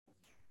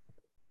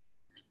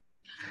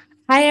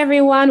Hi,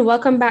 everyone.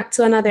 Welcome back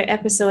to another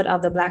episode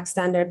of the Black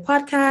Standard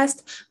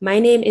Podcast. My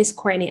name is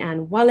Courtney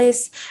Ann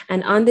Wallace,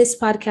 and on this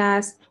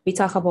podcast, we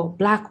talk about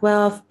Black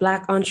wealth,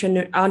 Black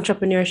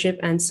entrepreneurship,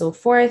 and so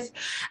forth.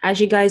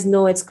 As you guys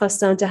know, it's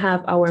custom to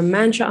have our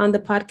mantra on the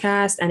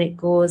podcast, and it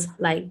goes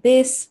like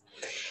this: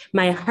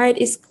 My heart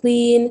is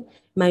clean,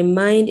 my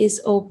mind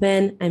is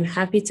open, I'm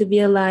happy to be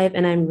alive,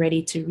 and I'm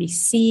ready to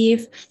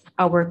receive.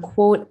 Our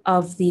quote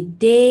of the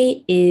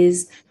day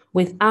is: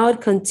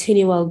 Without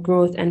continual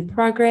growth and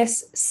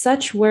progress,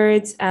 such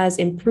words as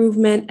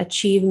improvement,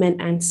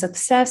 achievement, and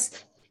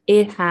success,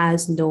 it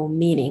has no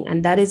meaning.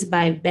 And that is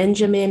by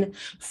Benjamin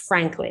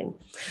Franklin.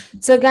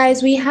 So,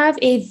 guys, we have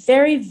a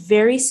very,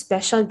 very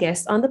special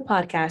guest on the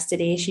podcast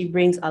today. She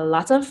brings a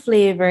lot of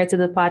flavor to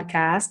the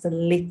podcast,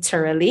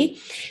 literally.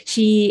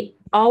 She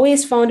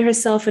always found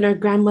herself in her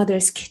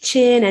grandmother's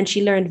kitchen, and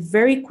she learned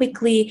very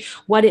quickly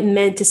what it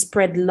meant to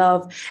spread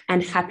love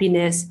and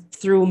happiness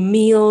through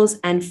meals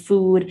and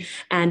food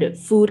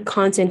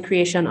content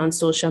creation on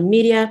social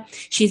media.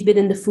 She's been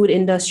in the food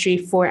industry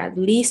for at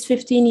least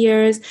 15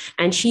 years,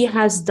 and she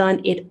has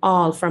done it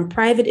all from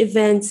private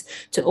events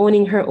to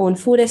owning her own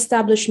food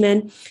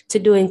establishment to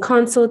doing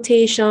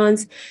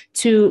consultations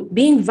to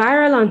being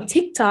viral on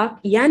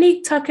TikTok.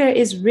 Yannick Tucker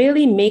is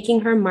really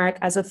making her mark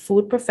as a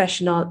food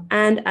professional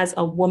and as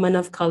a woman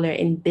of color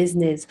in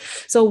business.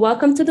 So,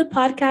 welcome to the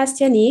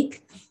podcast, Yannick.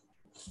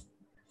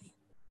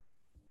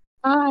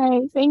 Hi,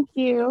 thank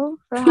you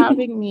for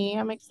having me.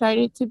 I'm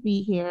excited to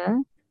be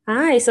here.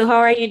 Hi, so how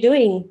are you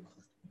doing?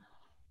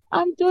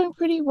 I'm doing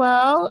pretty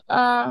well.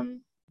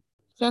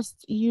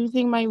 Just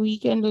using my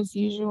weekend as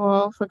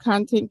usual for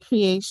content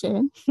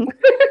creation.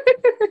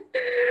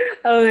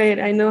 All right,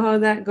 I know how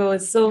that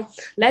goes. So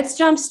let's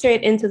jump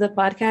straight into the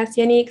podcast,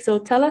 Yannick. So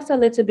tell us a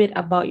little bit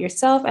about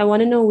yourself. I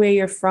want to know where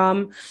you're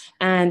from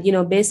and,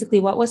 basically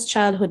what was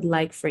childhood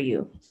like for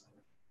you?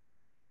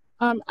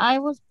 I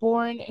was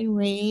born and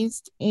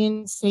raised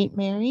in St.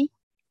 Mary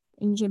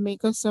in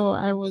Jamaica. So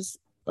I was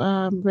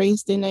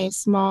raised in a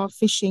small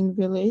fishing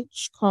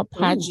village called Oh,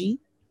 Pagy,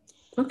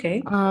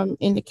 okay.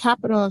 in the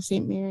capital of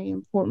St. Mary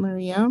in Port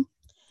Maria.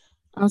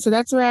 So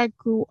that's where I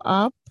grew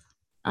up.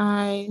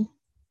 I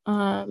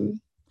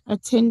um,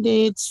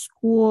 attended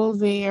school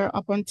there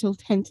up until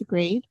 10th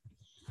grade.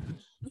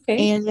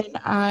 Okay. And then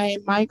I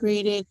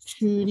migrated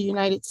to the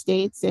United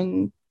States,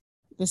 and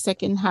the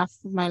second half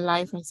of my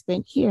life I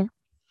spent here.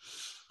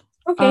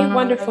 Okay,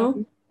 wonderful.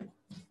 Um,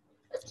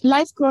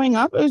 Life growing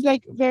up, it was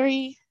like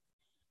very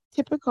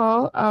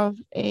typical of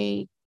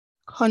a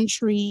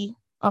country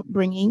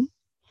upbringing.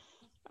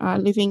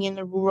 Living in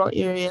the rural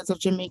areas of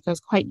Jamaica is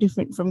quite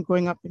different from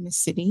growing up in the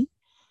city.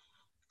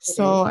 It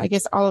So is. I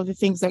guess all of the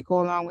things that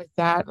go along with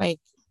that, like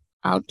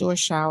outdoor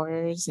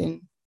showers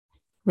and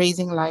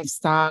raising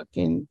livestock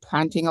and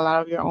planting a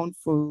lot of your own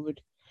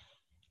food,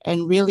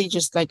 and really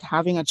just like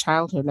having a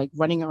childhood, like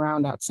running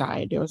around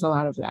outside. There was a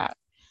lot of that.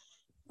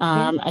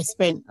 Okay. I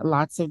spent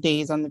lots of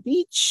days on the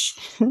beach.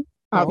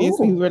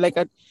 Obviously, we Oh, were like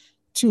a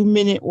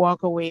 2-minute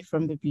walk away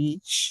from the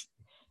beach.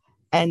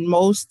 And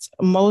most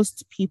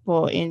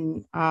people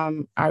in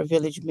our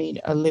village made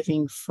a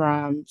living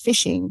from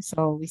fishing.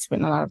 So we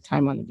spent a lot of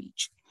time on the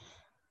beach.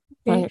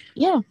 okay. But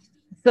yeah,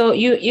 So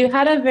you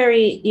had a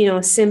very,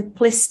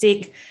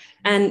 simplistic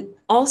and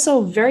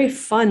also very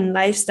fun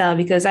lifestyle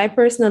because I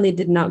personally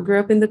did not grow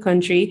up in the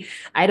country.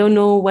 I don't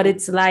know what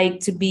it's like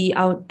to be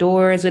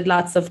outdoors with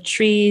lots of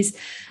trees.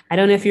 I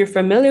don't know if you're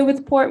familiar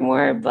with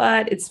Portmore,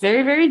 but it's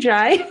very, very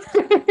dry.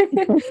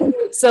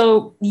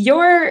 So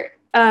your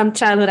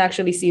childhood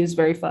actually seems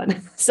very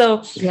fun.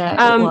 So, yeah, it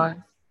um, was.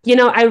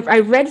 I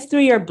read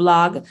through your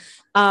blog.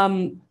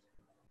 Um,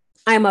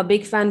 I'm a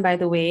big fan, by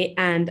the way.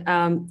 And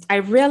I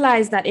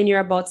realized that in your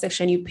about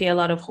section, you pay a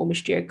lot of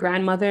homage to your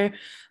grandmother.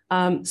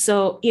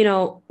 So,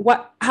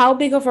 how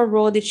big of a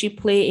role did she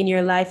play in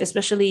your life,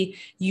 especially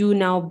you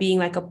now being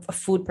like a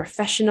food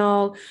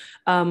professional?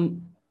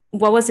 Um,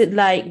 what was it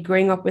like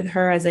growing up with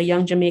her as a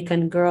young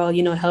Jamaican girl,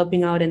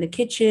 helping out in the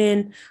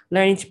kitchen,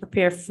 learning to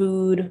prepare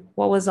food?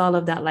 What was all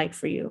of that like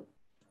for you?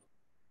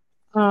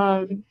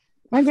 Um,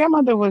 my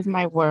grandmother was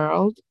my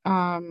world.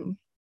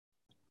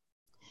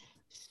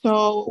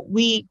 So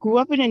we grew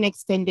up in an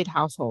extended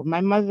household.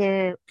 My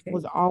mother Okay.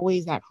 was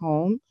always at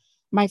home.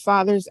 My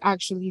father's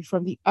actually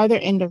from the other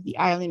end of the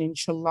island in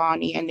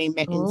Trelawney, and they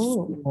met in Oh,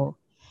 school.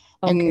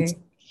 And okay.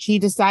 she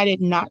decided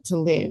not to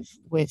live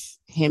with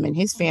him and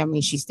his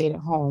family. She stayed at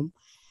home.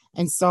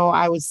 And so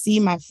I would see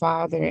my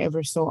father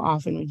ever so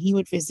often when he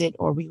would visit,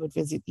 or we would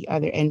visit the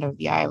other end of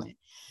the island.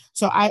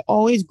 So I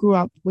always grew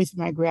up with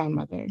my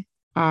grandmother.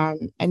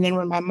 And then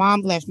when my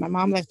mom left when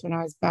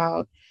I was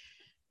about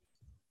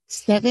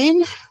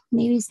 7,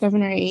 maybe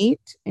 7 or 8,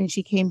 and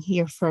she came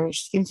here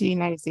first. She came to the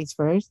United States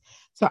first.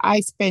 So I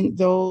spent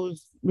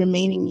those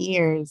remaining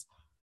years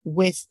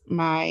with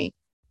my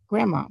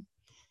grandma.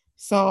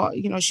 So,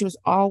 she was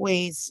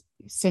always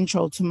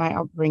central to my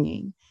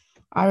upbringing.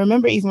 I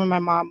remember even when my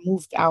mom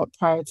moved out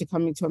prior to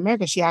coming to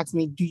America, she asked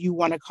me, "Do you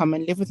want to come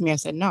and live with me?" I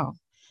said, "No,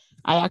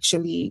 I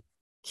actually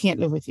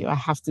can't live with you. I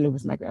have to live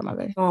with my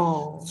grandmother."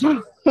 Oh,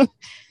 So,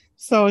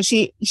 So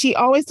she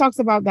always talks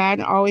about that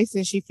and always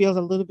says she feels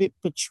a little bit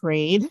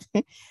betrayed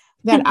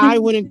that I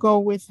wouldn't go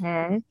with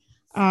her.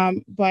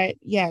 But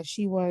yeah,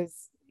 she was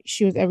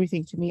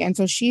everything to me. And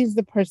so she's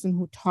the person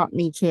who taught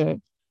me to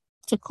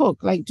cook,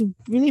 like do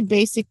really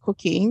basic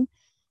cooking.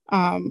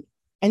 Um,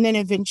 and then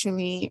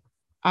eventually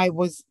I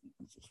was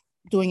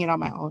doing it on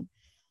my own.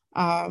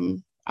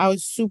 I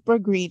was super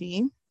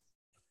greedy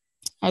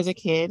as a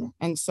kid.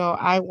 And so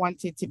I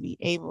wanted to be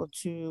able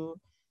to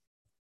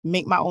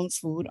make my own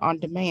food on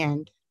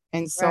demand.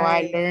 And so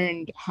I Right.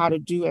 learned how to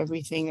do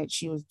everything that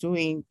she was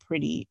doing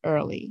pretty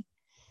early.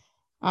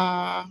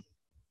 Uh,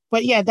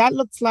 but yeah, that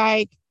looks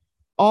like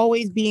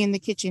always being in the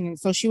kitchen. And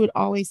so she would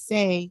always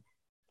say,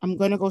 I'm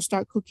going to go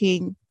start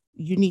cooking.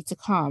 You need to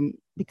come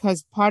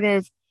because part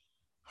of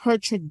her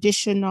she's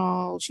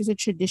a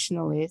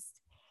traditionalist,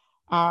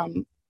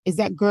 um, is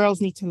that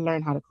girls need to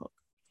learn how to cook.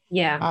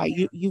 Yeah.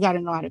 You got to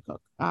know how to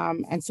cook.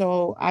 And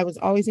so I was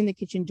always in the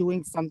kitchen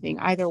doing something,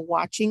 either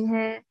watching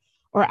her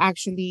or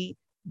actually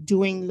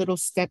doing little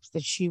steps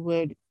that she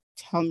would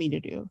tell me to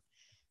do.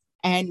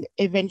 And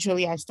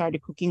eventually I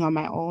started cooking on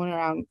my own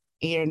around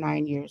 8 or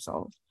 9 years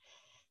old.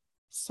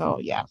 So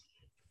yeah.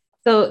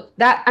 So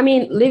that, I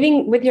mean,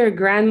 living with your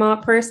grandma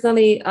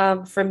personally,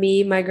 for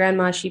me, my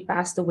grandma, she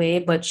passed away,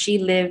 but she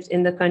lived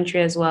in the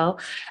country as well.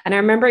 And I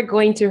remember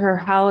going to her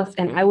house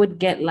and I would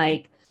get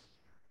like,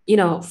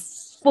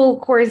 full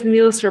course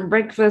meals for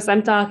breakfast.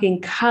 I'm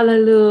talking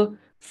callaloo,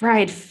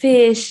 fried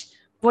fish,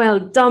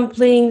 boiled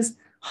dumplings,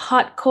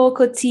 hot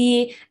cocoa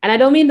tea, and I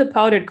don't mean the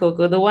powdered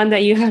cocoa, the one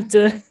that you have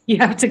to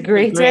The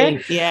grate it.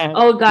 great. Yeah.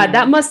 Oh God, Yeah.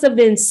 that must have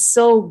been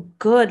so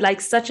good.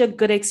 Like such a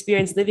good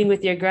experience living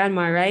with your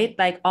grandma, right?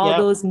 Like all Yep.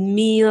 those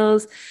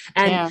meals.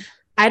 And Yeah.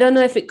 I don't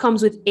know if it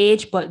comes with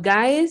age, but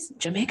guys,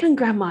 Jamaican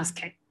grandmas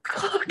can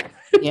cook.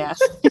 Yeah.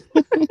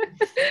 I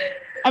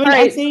All mean,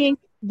 I right. think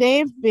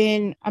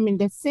I mean,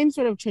 the same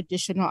sort of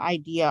traditional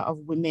idea of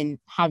women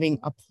having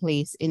a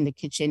place in the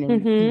kitchen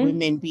and Mm-hmm.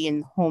 women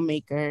being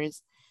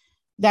homemakers,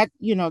 that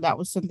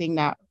was something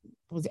that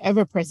was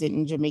ever present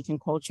in Jamaican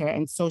culture.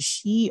 And so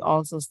she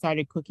also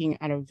started cooking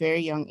at a very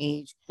young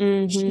age.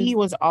 She Mm-hmm.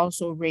 was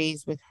also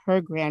raised with her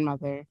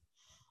grandmother,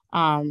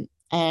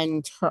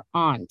 and her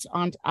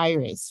Aunt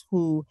Iris,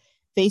 who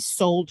they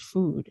sold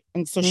food.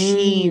 And so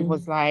she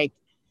was Mm. like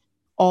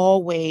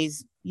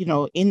always,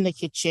 in the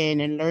kitchen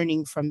and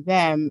learning from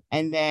them.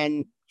 And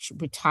then she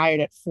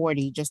retired at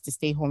 40 just to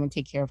stay home and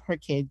take care of her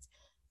kids.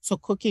 So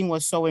cooking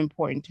was so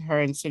important to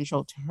her and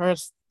central to her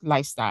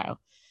lifestyle.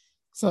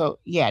 So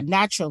yeah,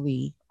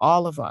 naturally,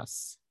 all of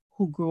us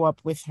who grew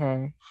up with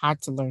her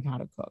had to learn how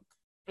to cook.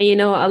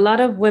 A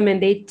lot of women,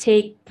 they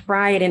take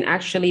pride in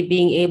actually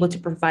being able to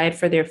provide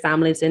for their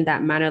families in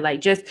that manner. Like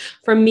just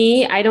for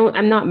me,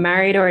 I'm not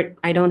married or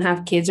I don't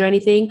have kids or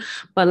anything,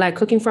 but like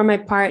cooking for my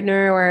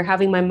partner or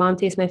having my mom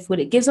taste my food,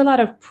 it gives a lot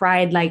of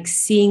pride, like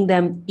seeing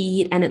them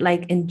eat and it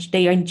like, and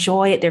they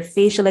enjoy it. Their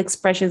facial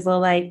expressions are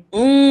like,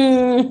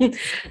 mm.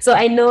 So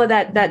I know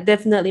that that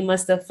definitely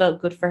must have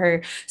felt good for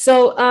her.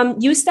 So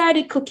you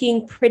started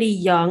cooking pretty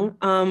young.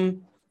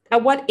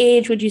 At what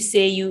age would you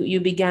say you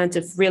began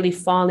to really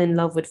fall in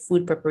love with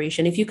food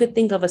preparation? If you could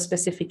think of a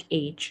specific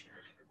age.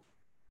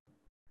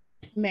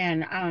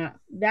 Man,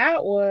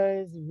 that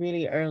was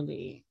really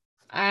early.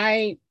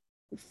 I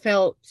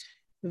felt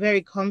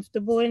very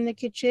comfortable in the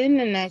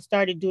kitchen and I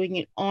started doing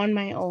it on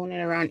my own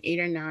at around 8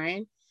 or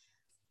 9.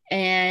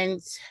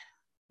 And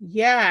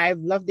yeah, I've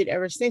loved it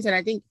ever since. And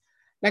I think,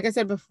 like I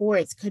said before,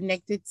 it's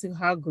connected to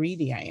how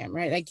greedy I am,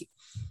 right? Like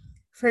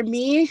for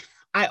me,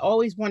 I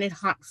always wanted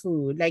hot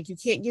food. Like you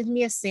can't give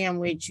me a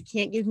sandwich, you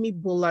can't give me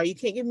bulla, you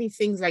can't give me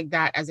things like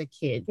that as a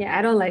kid. Yeah,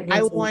 I don't like I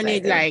those things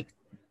wanted either.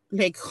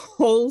 like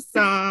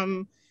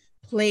wholesome,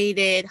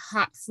 plated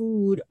hot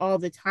food all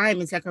the time.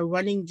 It's like a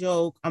running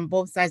joke on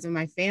both sides of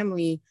my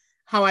family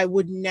how I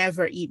would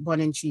never eat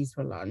bun and cheese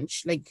for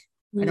lunch. Like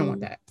I don't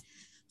want Mm. that.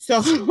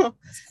 So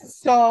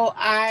so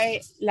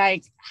I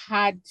like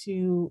had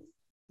to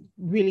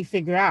really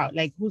figure out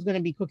like who's going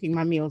to be cooking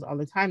my meals all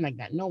the time like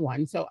that. No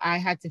one. So I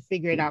had to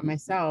figure it out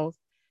myself.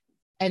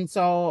 And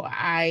so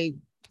I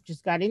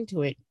just got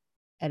into it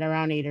at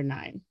around 8 or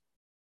 9.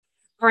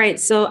 All right,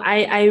 so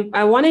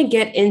I want to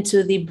get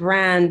into the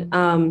brand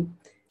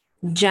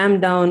Jam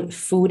Down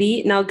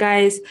Foodie. Now,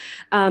 guys,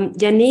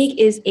 Yanique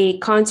is a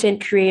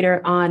content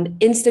creator on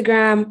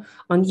Instagram,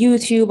 on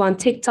YouTube, on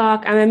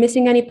TikTok. Am I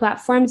missing any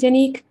platforms,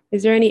 Yanique?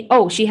 Is there any?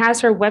 Oh, she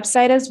has her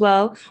website as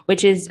well,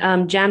 which is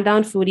Jam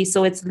Down Foodie.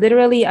 So it's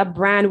literally a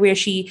brand where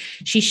she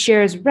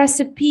shares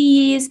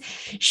recipes.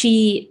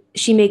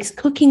 She makes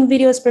cooking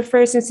videos for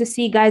persons to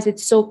see. Guys,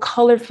 it's so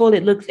colorful.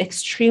 It looks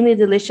extremely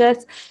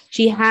delicious.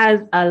 She has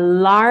a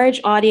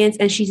large audience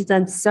and she's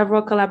done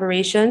several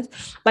collaborations.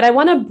 But I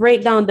want to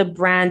break down the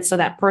brand so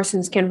that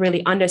persons can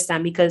really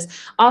understand because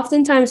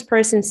oftentimes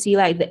persons see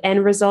like the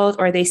end result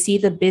or they see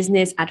the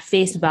business at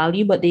face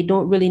value, but they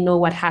don't really know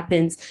what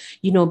happens,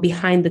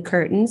 behind the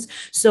curtains.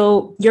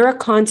 So you're a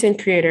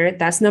content creator.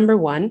 That's number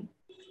one.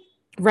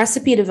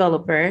 Recipe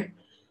developer,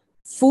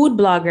 food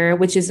blogger,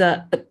 which is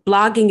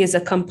blogging is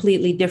a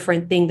completely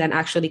different thing than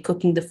actually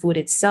cooking the food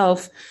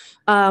itself.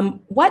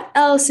 What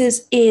else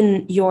is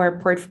in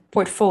your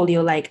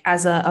portfolio, like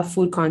as a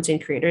food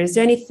content creator? Is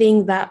there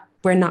anything that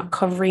we're not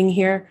covering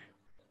here?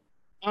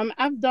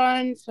 I've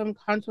done some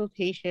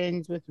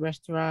consultations with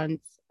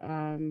restaurants,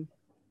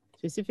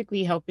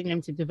 specifically helping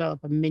them to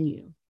develop a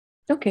menu.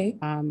 Okay.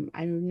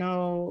 I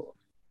know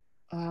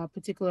a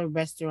particular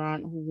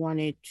restaurant who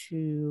wanted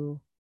to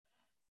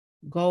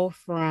go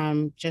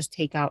from just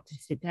takeout to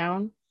sit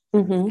down,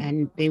 Mm-hmm.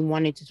 and they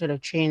wanted to sort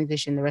of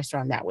transition the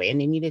restaurant that way.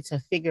 And they needed to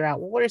figure out,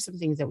 well, what are some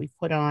things that we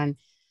put on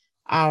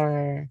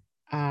our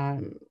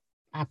um,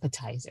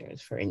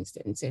 appetizers, for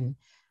instance, and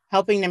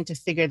helping them to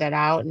figure that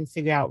out and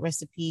figure out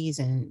recipes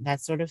and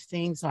that sort of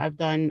thing. So I've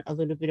done a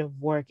little bit of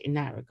work in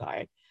that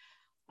regard.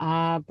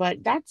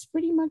 But that's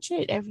pretty much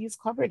it. You've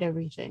covered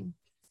everything.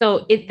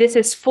 So this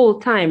is full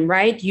time,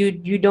 right?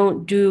 You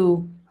don't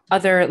do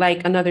other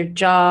like another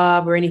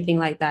job or anything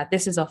like that.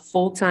 This is a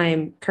full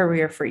time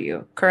career for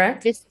you,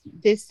 correct?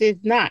 This is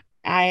not.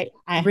 I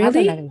have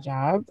Really? another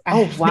job.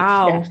 Oh Yeah.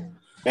 wow.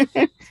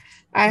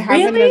 I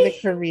have another Really?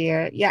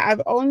 career. Yeah,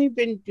 I've only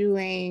been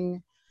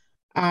doing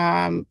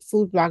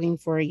food blogging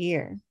for a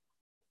year.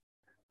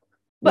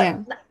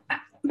 But Yeah.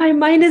 my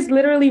mind is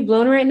literally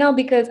blown right now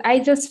because I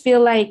just feel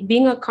like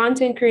being a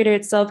content creator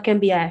itself can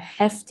be a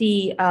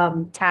hefty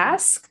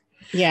task.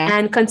 Yeah.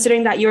 And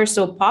considering that you're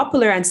so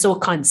popular and so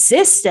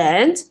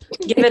consistent,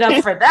 give it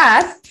up for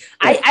that.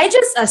 I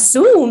just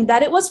assumed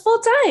that it was full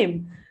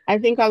time. I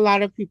think a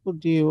lot of people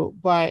do,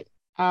 but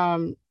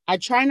I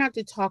try not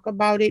to talk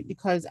about it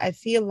because I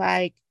feel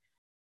like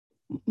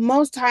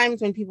most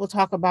times when people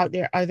talk about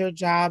their other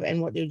job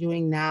and what they're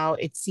doing now,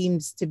 it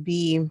seems to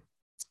be,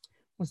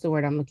 what's the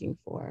word I'm looking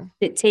for?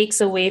 It takes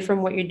away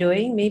from what you're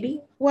doing, maybe?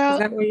 Is Well,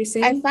 that what you're I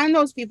saying? find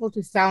those people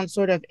to sound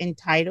sort of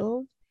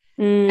entitled.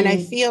 And I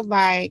Mm, feel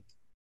like,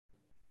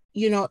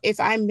 if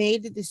I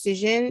made the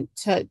decision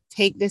to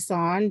take this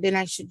on, then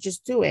I should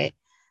just do it.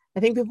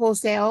 I think people will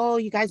say, "Oh,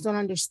 you guys don't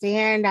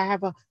understand. I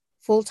have a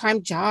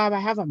full-time job. I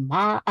have a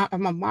mom.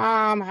 I'm a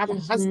mom. I have a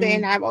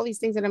husband. I mhm. have all these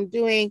things that I'm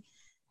doing,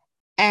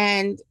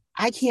 and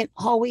I can't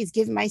always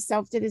give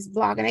myself to this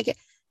blog." And I get,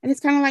 and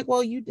it's kind of like,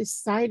 well, you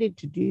decided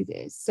to do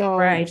this, so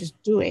Right,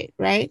 just do it,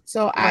 right?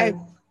 So right.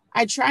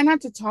 I try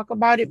not to talk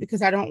about it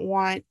because I don't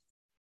want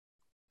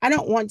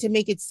to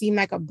make it seem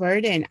like a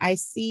burden. I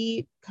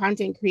see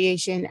content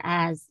creation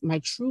as my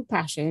true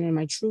passion and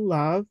my true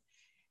love.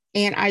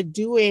 And I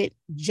do it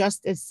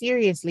just as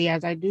seriously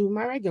as I do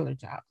my regular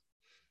job.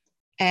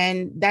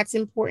 And that's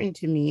important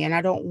to me. And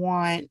I don't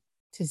want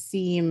to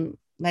seem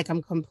like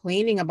I'm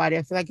complaining about it.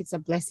 I feel like it's a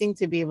blessing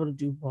to be able to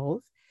do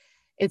both.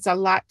 It's a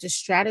lot to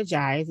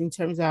strategize in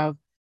terms of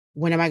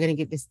when am I going to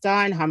get this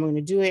done? How am I going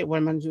to do it? What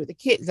am I going to do with the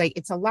kids? Like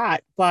it's a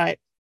lot, but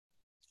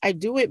I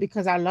do it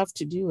because I love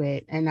to do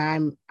it and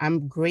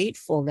I'm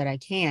grateful that I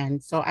can.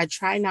 So I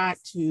try not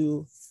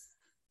to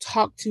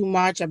talk too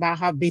much about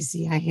how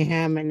busy I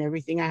am and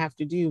everything I have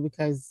to do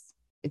because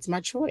it's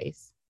my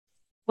choice.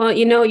 Well,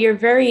 you're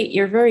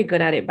very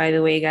good at it, by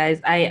the way,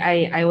 guys.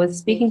 I was Thank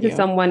speaking to you.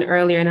 someone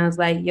earlier and I was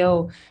like,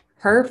 yo,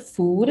 her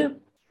food.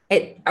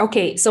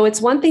 Okay, so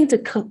it's one thing to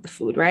cook the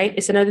food, right?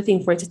 It's another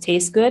thing for it to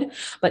taste good.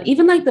 But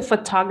even like the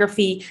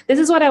photography, this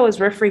is what I was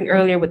referring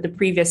earlier with the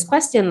previous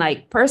question.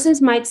 Like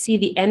persons might see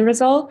the end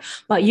result,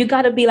 but you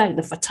got to be like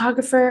the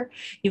photographer,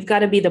 you've got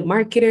to be the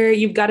marketer,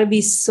 you've got to be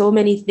so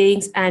many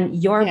things.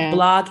 And your Yeah.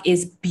 blog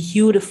is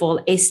beautiful,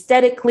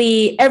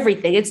 aesthetically,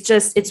 everything.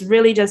 It's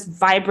really just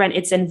vibrant,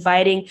 it's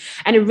inviting.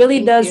 And it really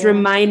Thank does you.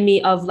 remind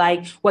me of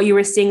like what you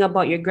were saying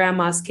about your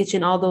grandma's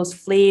kitchen, all those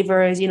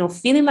flavors,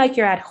 feeling like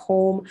you're at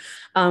home.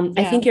 I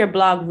Yeah. think your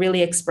blog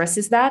really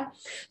expresses that.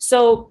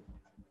 So,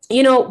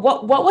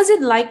 what was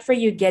it like for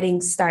you getting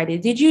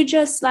started? Did you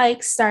just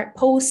like start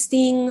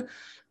posting?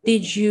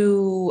 Did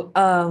you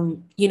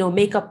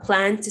make a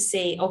plan to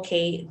say,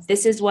 okay,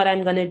 this is what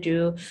I'm gonna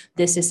do,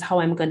 this is how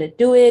I'm gonna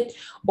do it?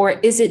 Or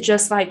is it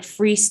just like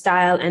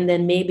freestyle and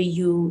then maybe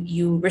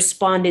you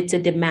responded to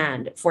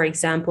demand? For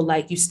example,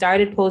 like you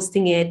started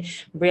posting it,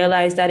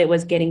 realized that it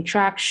was getting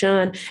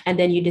traction, and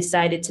then you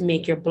decided to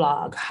make your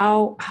blog.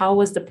 How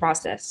was the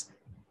process?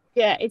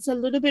 Yeah. It's a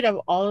little bit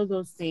of all of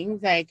those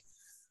things. Like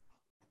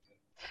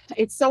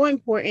it's so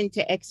important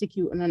to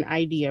execute on an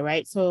idea,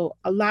 right? So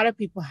a lot of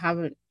people have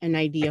an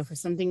idea for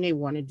something they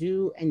want to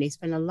do, and they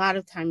spend a lot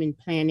of time in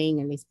planning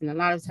and they spend a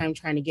lot of time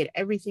trying to get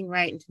everything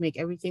right and to make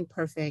everything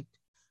perfect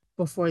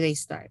before they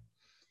start.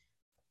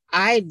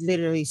 I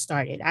literally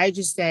started. I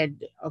just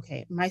said,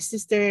 okay, my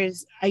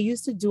sisters, I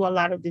used to do a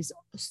lot of this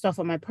stuff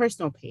on my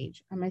personal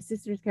page. And my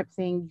sisters kept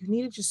saying, you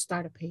need to just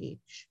start a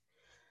page.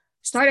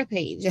 Start a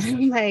page. And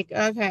I'm like,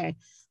 okay.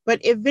 But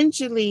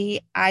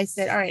eventually I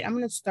said, all right, I'm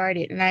going to start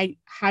it. And I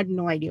had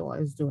no idea what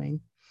I was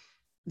doing.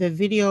 The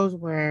videos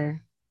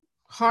were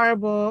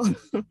horrible.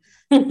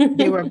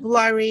 They were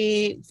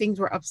blurry. Things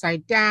were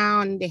upside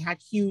down. They had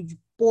huge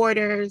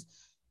borders.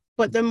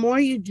 But the more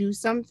you do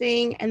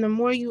something and the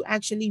more you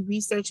actually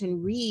research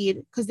and read,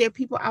 because there are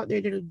people out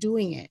there that are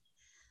doing it.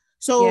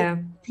 So Yeah.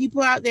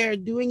 people out there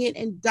are doing it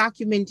and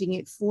documenting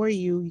it for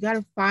you. You got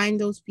to find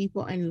those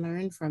people and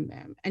learn from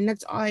them. And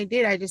that's all I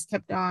did. I just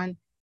kept on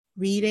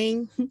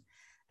reading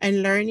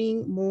and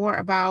learning more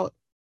about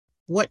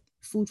what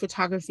food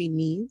photography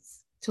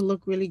needs to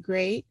look really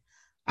great.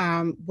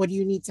 What do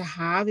you need to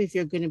have if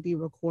you're going to be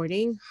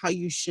recording, how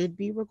you should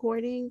be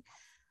recording,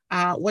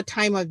 what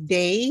time of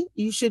day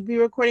you should be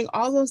recording.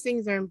 All those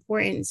things are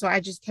important. So I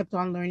just kept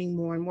on learning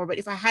more and more. But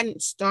if I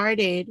hadn't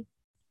started,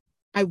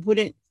 I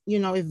wouldn't,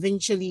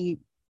 eventually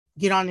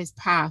get on this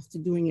path to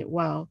doing it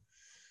well.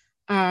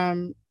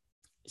 Um,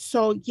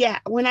 so yeah,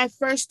 when I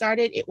first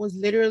started, it was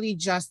literally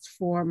just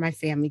for my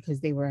family because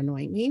they were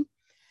annoying me.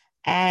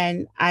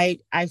 And I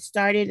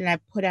started and I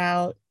put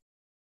out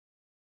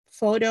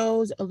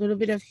photos, a little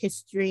bit of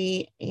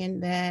history,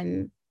 and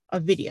then a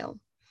video.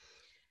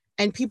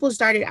 And people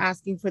started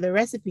asking for the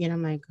recipe, and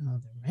I'm like, oh,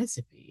 the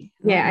recipe,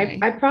 Yeah, okay,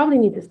 I probably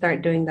need to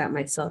start doing that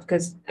myself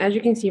because as you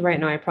can see right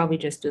now, I probably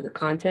just do the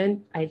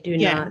content. I do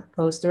yeah, not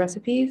post the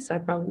recipes, so I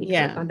probably need to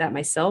work yeah, on that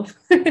myself.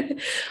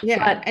 yeah.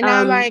 But And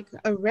I'm like,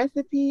 a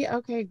recipe,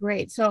 okay,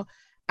 great. So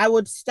I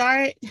would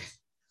start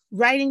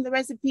writing the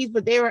recipes,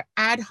 but they were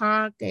ad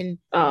hoc, and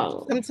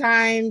oh,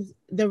 sometimes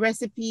the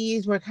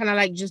recipes were kind of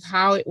like just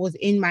how it was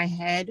in my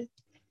head.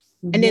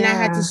 And then I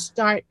had to yeah.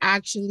 start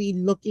actually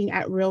looking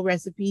at real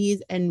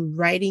recipes and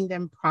writing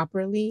them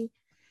properly.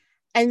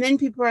 And then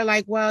people are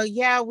like, well,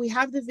 yeah, we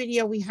have the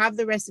video, we have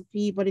the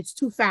recipe, but it's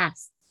too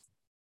fast.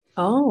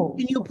 Oh,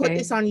 Can you put okay.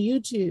 this on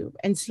YouTube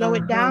and slow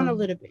it down Uh-huh. a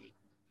little bit?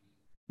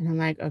 And I'm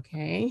like,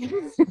 okay.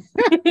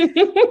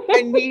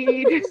 I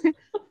need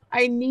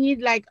I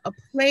need like a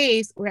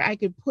place where I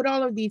could put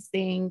all of these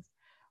things.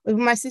 But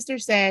my sister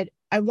said,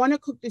 I want to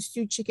cook the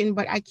stewed chicken,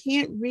 but I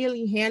can't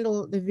really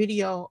handle the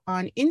video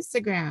on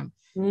Instagram.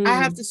 I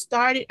have Mm. to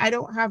start it. I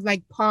don't have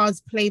like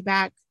pause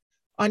playback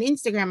on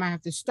Instagram. I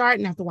have to start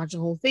and I have to watch the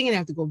whole thing and I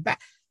have to go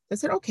back. I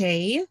said,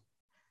 okay,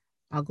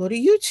 I'll go to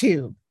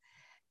YouTube.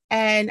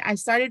 And I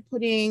started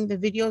putting the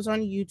videos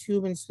on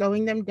YouTube and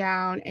slowing them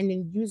down and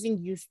then using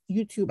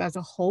YouTube as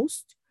a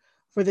host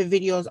for the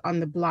videos on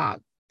the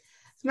blog.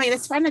 So like,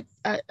 let's find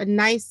a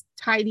nice,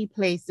 tidy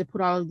place to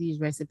put all of these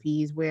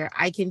recipes where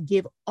I can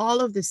give all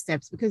of the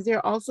steps because there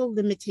are also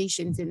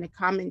limitations in the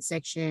comment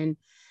section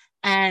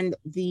and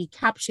the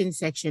caption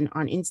section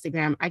on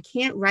Instagram. I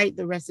can't write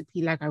the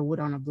recipe like I would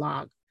on a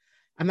blog.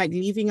 I'm like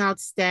leaving out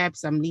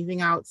steps, I'm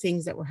leaving out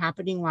things that were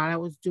happening while I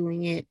was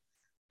doing it.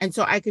 And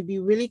so I could be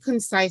really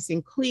concise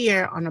and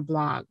clear on a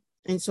blog.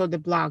 And so the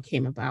blog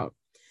came about.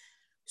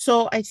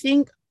 So I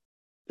think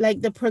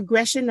like the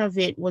progression of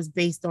it was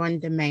based on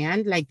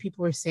demand. Like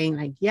people were saying,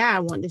 like, yeah, I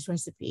want this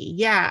recipe.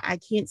 Yeah, I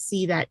can't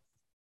see that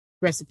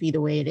recipe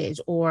the way it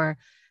is. Or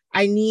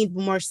I need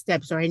more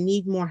steps, or I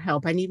need more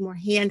help. I need more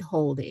hand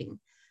holding.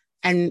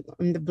 And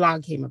the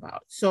blog came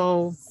about.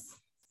 So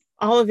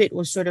all of it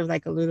was sort of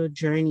like a little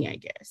journey, I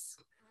guess.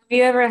 Have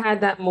you ever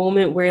had that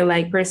moment where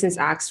like persons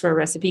ask for a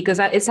recipe? Because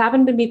it's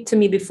happened to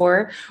me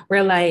before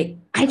where like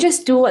I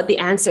just do what the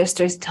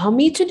ancestors tell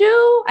me to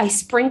do. I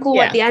sprinkle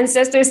what Yeah. the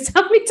ancestors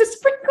tell me to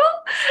sprinkle.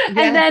 And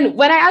Yeah. then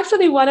when I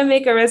actually want to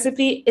make a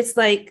recipe, it's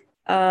like,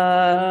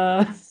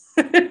 Well,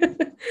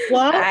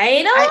 I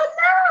I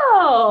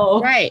don't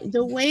know. right.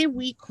 The way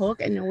we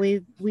cook and the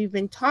way we've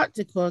been taught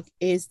to cook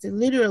is to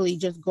literally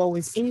just go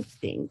with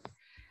instinct.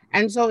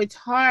 And so it's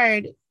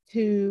hard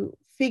to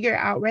figure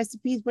out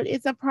recipes, but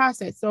it's a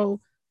process.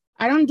 So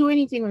I don't do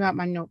anything without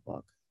my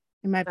notebook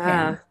and my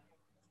pen. Ah,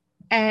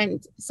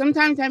 And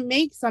sometimes I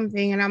make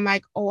something and I'm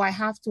like, oh, I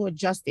have to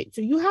adjust it.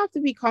 So you have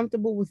to be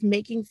comfortable with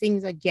making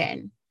things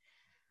again.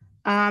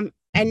 And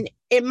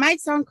it might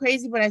sound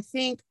crazy, but I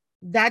think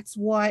that's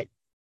what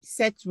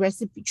sets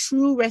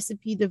true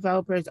recipe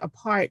developers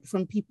apart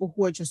from people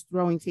who are just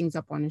throwing things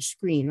up on a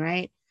screen,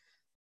 right?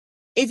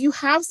 If you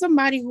have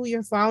somebody who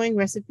you're following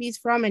recipes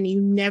from and you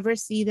never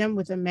see them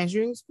with a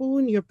measuring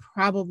spoon, you're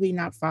probably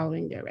not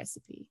following their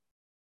recipe,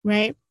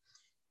 right?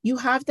 You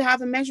have to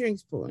have a measuring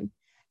spoon.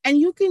 And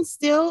you can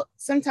still,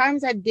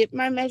 sometimes I dip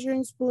my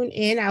measuring spoon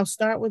in. I'll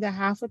start with a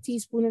half a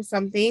teaspoon of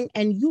something,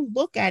 and you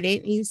look at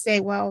it and you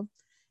say, well,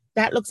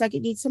 that looks like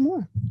it needs some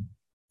more.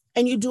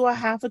 And you do a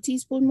half a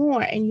teaspoon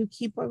more, and you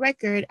keep a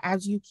record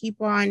as you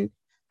keep on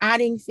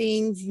adding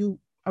things, you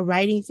are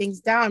writing things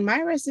down.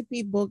 My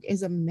recipe book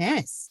is a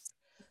mess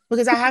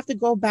because I have to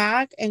go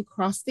back and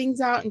cross things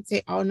out and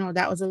say, oh no,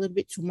 that was a little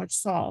bit too much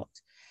salt.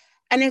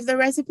 And if the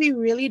recipe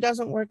really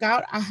doesn't work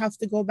out, I have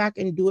to go back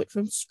and do it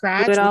from do it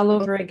scratch with all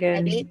all over the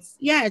again. edits.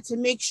 Yeah, to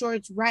make sure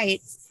it's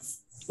right.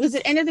 Because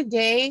at the end of the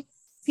day,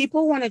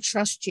 people want to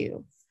trust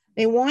you.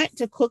 They want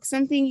to cook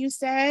something you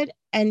said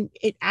and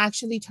it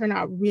actually turn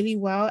out really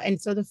well. And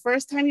so the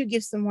first time you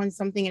give someone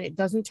something and it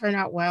doesn't turn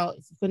out well,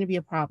 it's going to be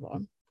a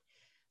problem.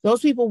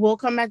 Those people will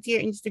come back to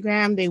your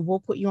Instagram. They will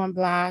put you on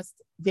blast.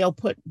 They'll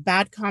put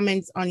bad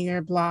comments on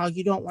your blog.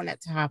 You don't want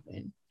that to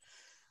happen.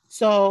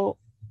 So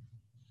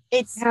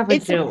I have a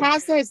it's a joke.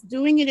 process.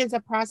 Doing it is a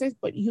process,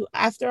 but you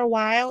after a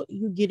while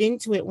you get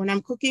into it. When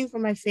I'm cooking for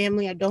my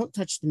family, I don't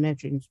touch the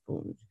measuring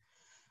spoons.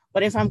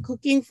 But if I'm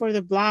cooking for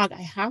the blog,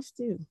 I have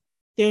to.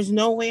 There's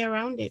no way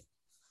around it.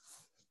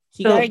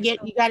 So So,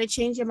 you gotta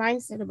change your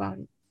mindset about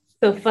it.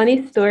 so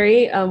funny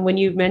story. When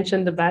you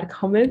mentioned the bad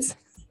comments,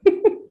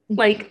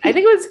 like I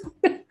think it was,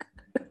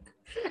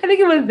 I think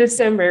it was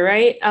December,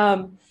 right?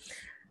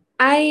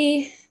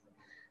 I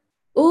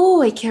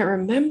I can't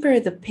remember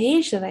the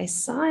page that I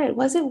saw it.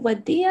 Was it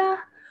Wadia?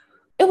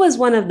 It was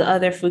one of the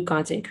other food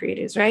content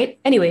creators, right?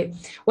 Anyway,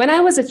 when I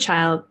was a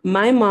child,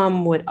 my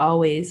mom would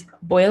always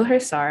boil her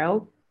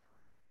sorrel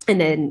and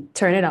then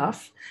turn it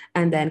off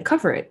and then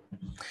cover it.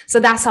 So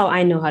that's how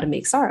I know how to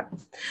make sorrel.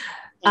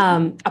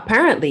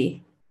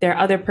 Apparently, there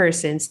are other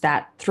persons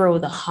that throw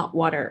the hot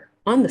water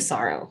on the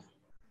sorrel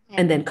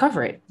and then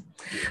cover it.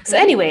 So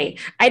anyway,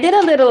 I did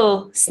a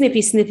little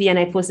snippy and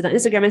I posted on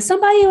Instagram and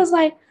somebody was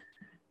like,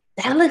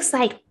 that looks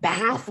like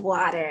bath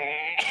water.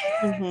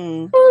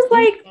 I was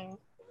like,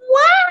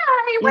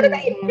 why? What did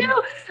I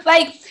do?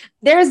 Like,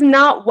 there's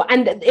not,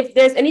 and if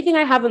there's anything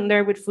I haven't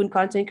learned with food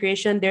content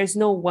creation, there's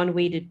no one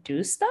way to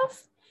do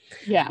stuff.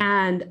 Yeah.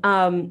 And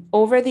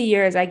over the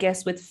years, I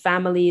guess with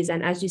families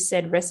and as you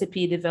said,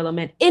 recipe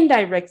development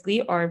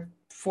indirectly, or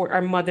for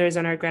our mothers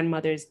and our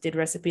grandmothers did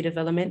recipe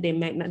development. They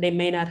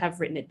may not have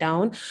written it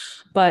down,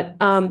 but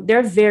there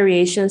are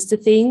variations to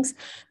things.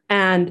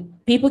 And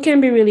people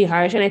can be really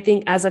harsh. And I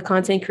think as a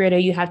content creator,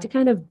 you have to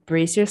kind of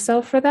brace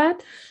yourself for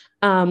that.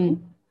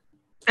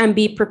 And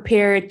be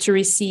prepared to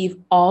receive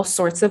all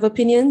sorts of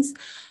opinions.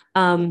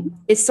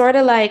 It's sort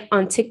of like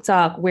on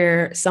TikTok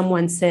where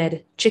someone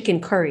said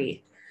chicken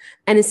curry.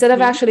 And instead of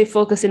actually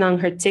focusing on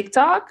her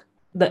TikTok,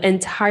 the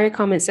entire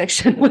comment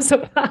section was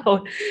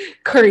about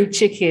curry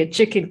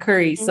chicken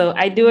curry. So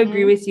I do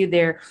agree with you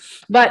there.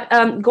 But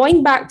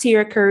going back to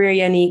your career,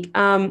 Yanique,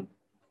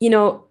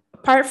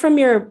 apart from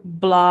your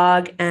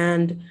blog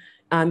and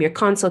your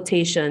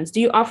consultations, do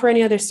you offer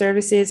any other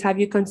services? Have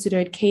you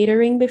considered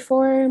catering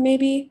before,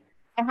 maybe?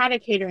 I had a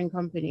catering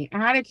company. I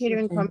had a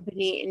catering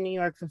company in New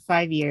York for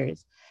 5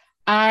 years.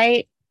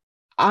 I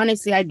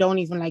honestly, I don't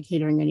even like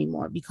catering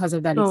anymore because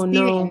of that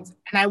experience. No.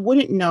 And I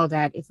wouldn't know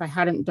that if I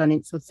hadn't done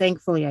it. So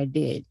thankfully I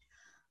did.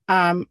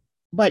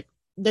 But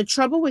the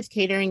trouble with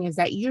catering is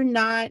that you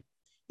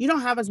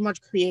don't have as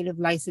much creative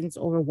license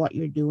over what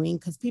you're doing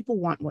because people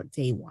want what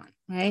they want,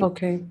 right?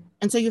 Okay.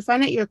 And so you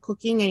find that you're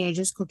cooking and you're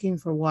just cooking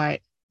for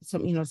what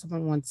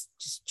someone wants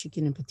just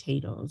chicken and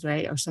potatoes,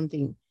 right? Or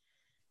something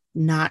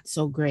not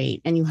so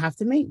great. And you have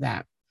to make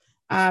that.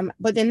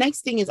 But the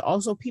next thing is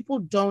also people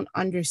don't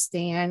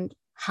understand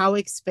how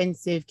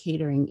expensive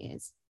catering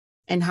is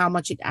and how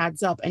much it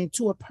adds up. And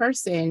to a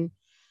person,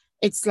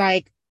 it's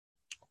like,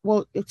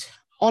 well,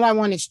 all I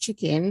want is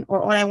chicken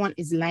or all I want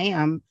is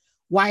lamb.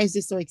 Why is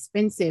this so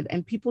expensive?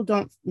 And people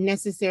don't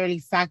necessarily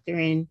factor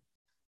in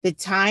the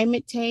time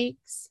it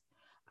takes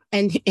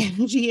and the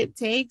energy it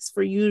takes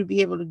for you to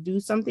be able to do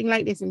something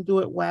like this and do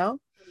it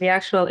well. The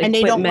actual And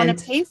they don't want equipment.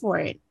 to pay for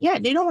it. Yeah,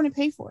 they don't want to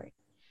pay for it.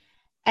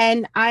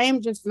 And I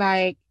am just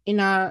like in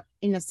a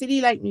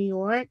city like New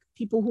York,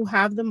 people who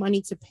have the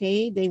money to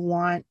pay, they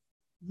want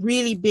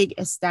really big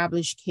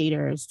established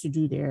caterers to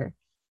do their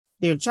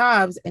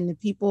jobs. And the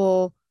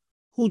people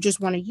who just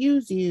want to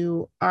use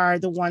you are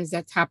the ones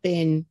that tap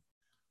in.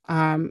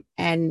 And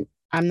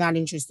I'm not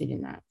interested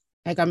in that.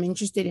 Like I'm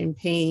interested in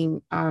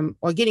paying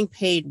or getting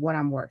paid what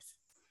I'm worth.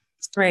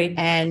 Right.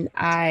 And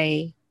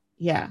I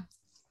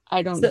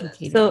don't do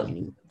catering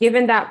anymore.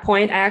 Given that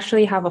point, I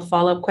actually have a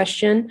follow-up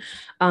question,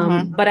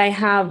 but I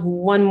have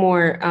one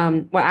more,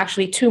 well,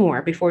 actually two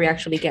more before we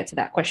actually get to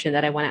that question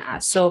that I want to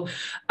ask. So,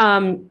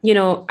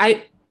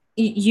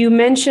 you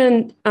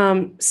mentioned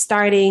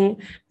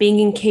starting being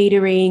in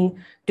catering,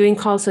 doing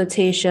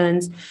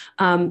consultations,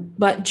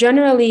 but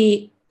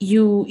generally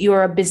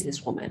you're a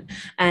businesswoman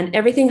and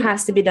everything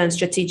has to be done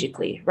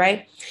strategically,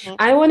 right?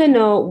 I want to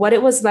know what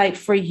it was like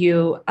for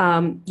you,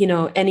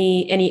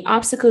 any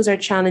obstacles or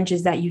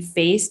challenges that you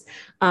faced,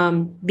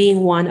 being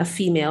one, a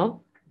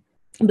female,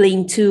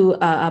 being two,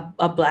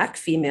 a Black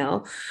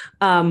female.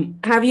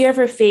 Have you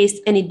ever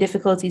faced any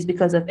difficulties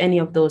because of any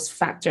of those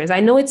factors? I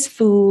know it's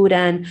food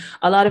and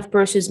a lot of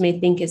persons may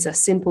think it's a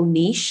simple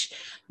niche,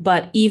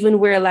 but even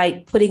where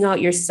like putting out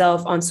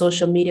yourself on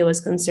social media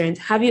was concerned,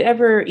 have you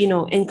ever,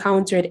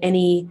 encountered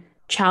any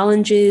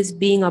challenges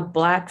being a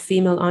Black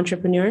female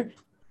entrepreneur?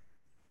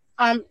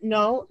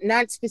 No,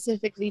 not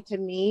specifically to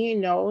me.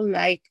 No,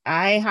 like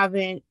I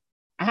haven't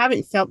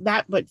felt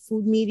that, but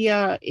food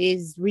media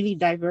is really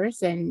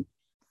diverse and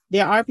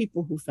there are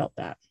people who felt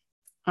that.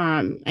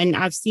 And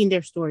I've seen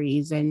their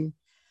stories and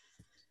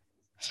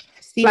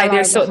seen a Like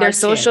lot of the their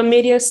social hardships.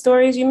 media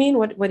stories, you mean?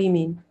 What do you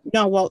mean?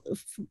 No, well,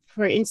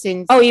 for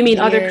instance, Oh, you mean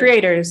other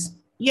creators?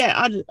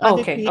 other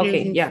Okay, creators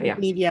okay, in yeah, food yeah.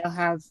 media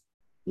have,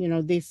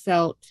 they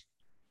felt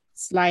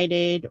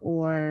slighted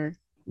or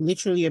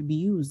literally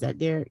abused at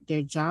their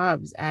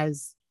jobs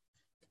as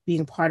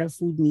being part of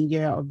food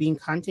media or being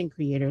content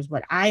creators,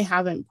 but I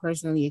haven't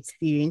personally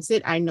experienced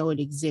it. I know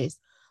it exists.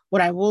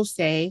 What I will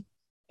say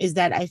is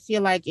that I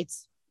feel like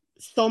it's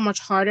so much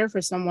harder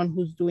for someone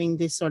who's doing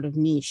this sort of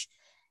niche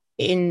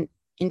in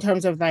in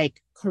terms of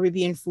like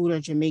Caribbean food or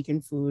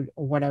Jamaican food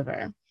or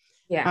whatever.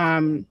 Yeah.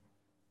 Um,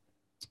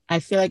 I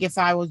feel like if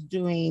I was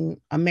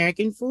doing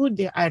American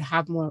food, I'd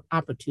have more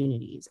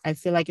opportunities. I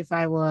feel like if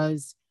I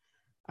was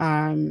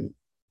um,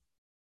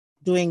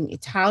 doing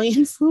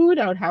Italian food,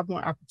 I would have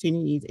more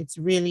opportunities. It's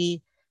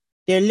really,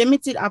 there are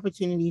limited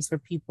opportunities for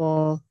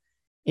people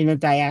in a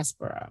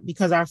diaspora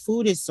because our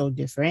food is so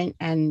different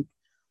and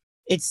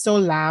it's so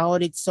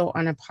loud. It's so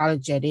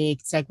unapologetic.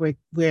 It's like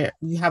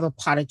we have a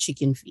pot of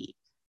chicken feet,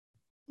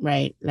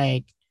 right?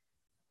 Like,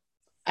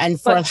 and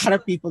for a But lot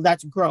of people,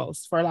 that's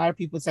gross. For a lot of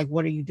people, it's like,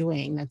 what are you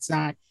doing? That's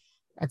not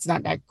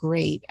that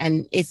great.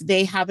 And if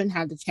they haven't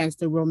had the chance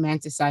to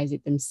romanticize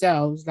it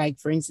themselves, like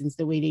for instance,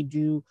 the way they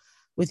do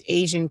with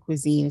Asian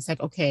cuisine, it's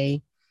like,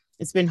 okay,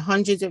 it's been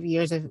hundreds of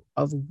years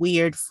of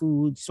weird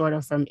food sort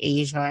of from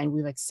Asia, and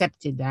we've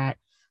accepted that.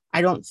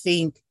 I don't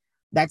think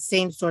that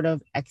same sort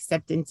of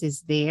acceptance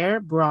is there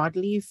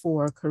broadly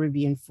for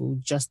Caribbean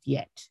food just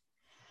yet.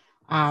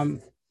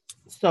 Um,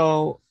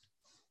 so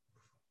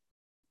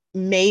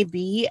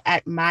maybe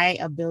at my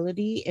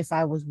ability, if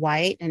I was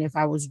white and if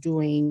I was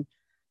doing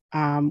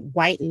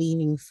white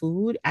leaning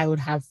food, I would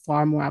have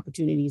far more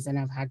opportunities than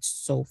I've had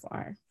so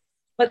far.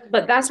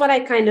 but that's what I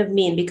kind of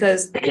mean,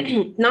 because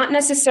not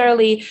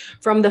necessarily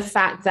from the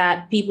fact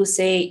that people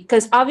say,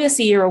 because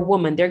obviously you're a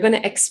woman, they're going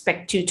to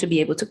expect you to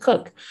be able to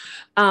cook.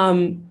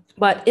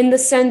 But in the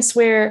sense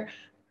where,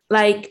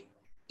 like,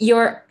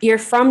 you're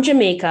from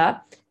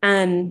Jamaica,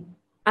 and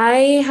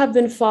I have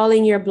been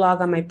following your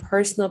blog on my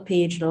personal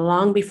page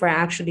long before I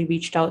actually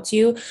reached out to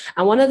you.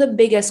 And one of the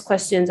biggest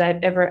questions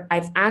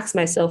I've asked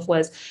myself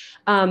was,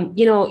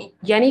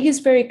 Yannick is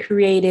very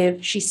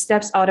creative. She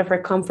steps out of her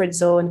comfort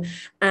zone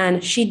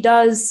and she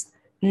does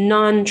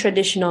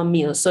non-traditional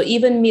meals. So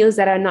even meals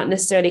that are not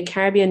necessarily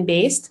Caribbean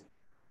based,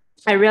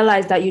 I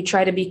realized that you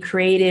try to be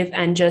creative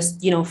and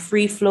just,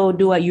 free flow,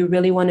 do what you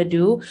really want to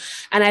do.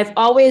 And I've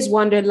always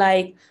wondered,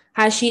 like,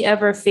 has she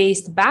ever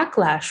faced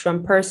backlash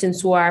from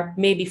persons who are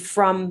maybe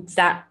from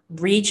that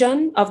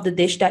region of the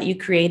dish that you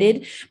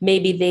created?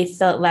 Maybe they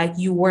felt like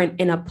you weren't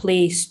in a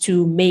place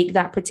to make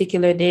that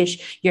particular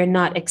dish. You're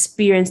not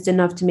experienced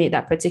enough to make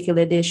that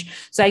particular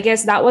dish. So I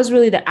guess that was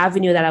really the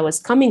avenue that I was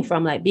coming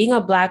from, like being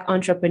a Black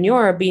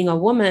entrepreneur, being a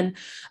woman,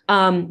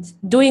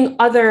 doing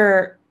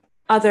other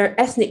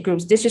ethnic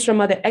groups, dishes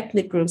from other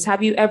ethnic groups.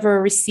 Have you ever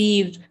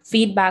received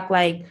feedback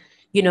like,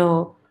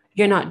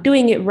 you're not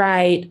doing it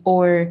right?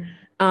 Or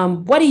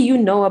what do you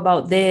know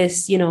about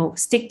this?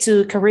 Stick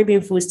to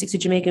Caribbean food, stick to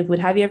Jamaican food.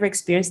 Have you ever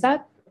experienced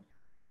that?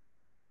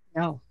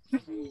 No.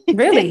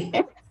 Really?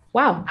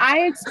 Wow.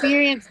 I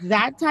experienced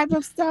that type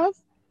of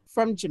stuff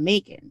from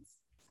Jamaicans.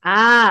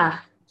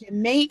 Ah,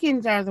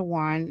 Jamaicans are da, the da,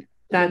 ones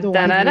da, who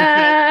would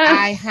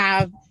say,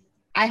 da.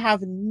 I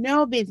have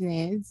no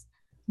business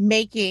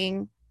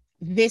making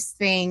this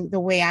thing the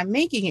way I'm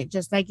making it,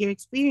 just like your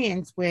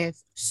experience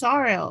with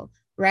sorrel,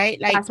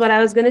 right? Like That's what I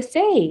was going to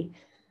say.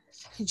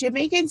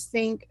 Jamaicans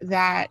think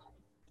that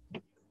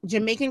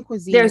Jamaican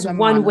cuisine is There's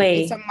one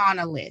it's a way.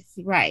 monolith,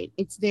 right?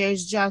 It's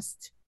there's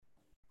just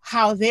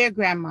how their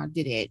grandma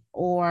did it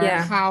or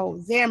Yeah. how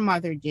their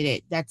mother did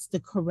it. That's the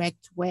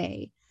correct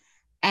way.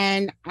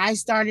 And I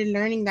started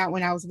learning that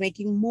when I was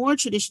making more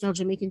traditional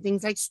Jamaican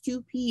things like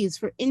stew peas.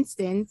 For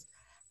instance,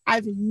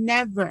 I've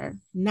never,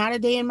 not a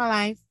day in my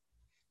life,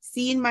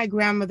 seen my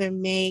grandmother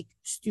make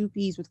stew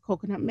peas with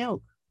coconut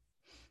milk.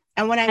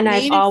 And when I And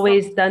I've made it for,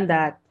 always done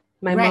that.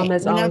 My mom right,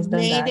 has when always I've done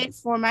made that. it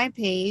for my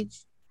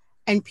page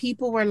and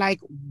people were like,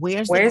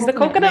 where's the Where's the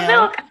coconut coconut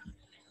milk? milk?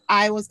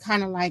 I was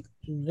kind of like,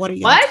 what are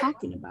y'all What?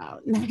 talking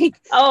about?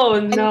 Like, Oh,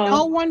 and no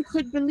no. one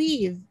could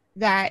believe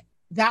that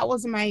that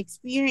was my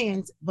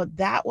experience, but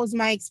that was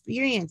my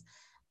experience.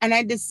 And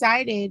I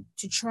decided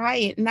to try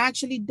it and I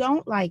actually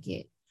don't like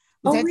it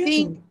because Oh, I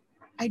think really?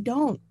 I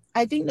don't.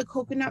 I think the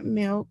coconut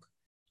milk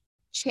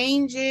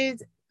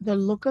changes the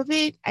look of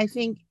it. I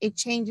think it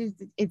changes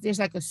if there's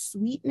like a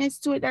sweetness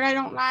to it that I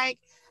don't like.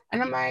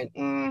 And I'm like,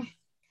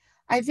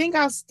 I think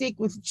I'll stick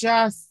with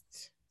just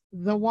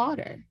the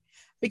water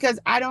because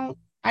I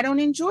don't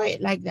enjoy it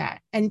like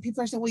that. And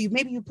people are saying, well,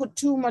 maybe you put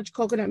too much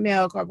coconut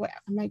milk or what.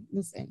 I'm like,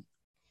 listen,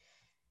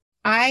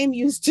 I'm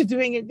used to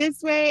doing it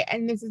this way,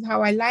 and this is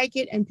how I like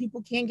it, and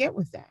people can't get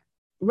with that.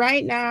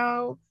 Right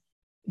now,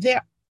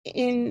 they're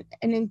in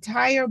an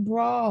entire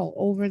brawl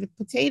over the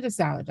potato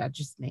salad I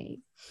just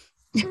made.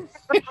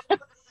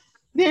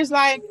 There's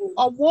like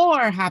a war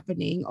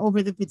happening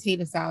over the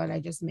potato salad I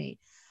just made.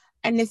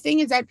 And the thing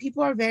is that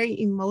people are very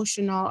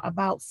emotional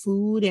about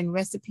food and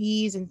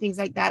recipes and things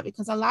like that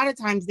because a lot of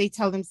times they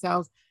tell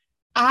themselves,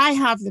 I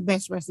have the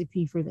best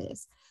recipe for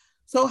this.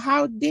 So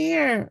how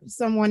dare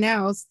someone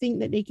else think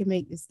that they can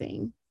make this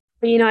thing?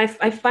 I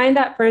find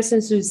that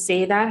persons who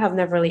say that have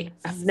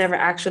never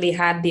actually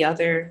had the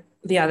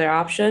other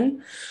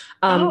option.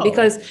 Oh,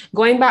 Because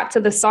going back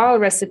to the sorrel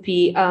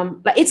recipe,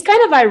 like it's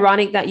kind of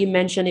ironic that you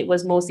mentioned it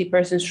was mostly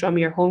persons from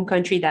your home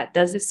country that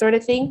does this sort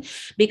of thing.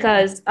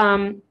 Because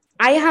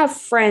I have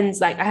friends,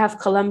 like I have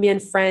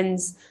Colombian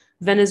friends,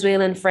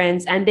 Venezuelan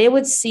friends, and they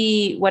would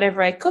see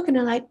whatever I cook and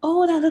they're like,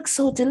 oh, that looks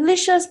so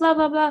delicious, blah,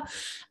 blah, blah.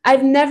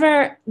 I've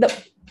never,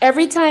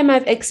 every time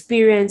I've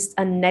experienced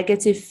a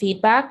negative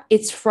feedback,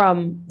 it's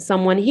from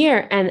someone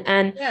here.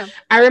 And Yeah.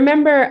 I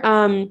remember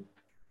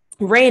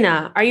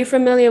Raina. Are you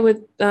familiar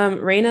with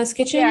Raina's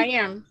Yeah, I Kitchen?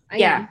 am. I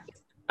Yeah.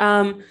 am.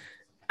 Um,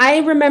 I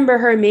remember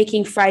her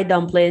making fried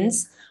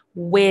dumplings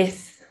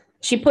with,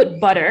 she put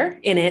butter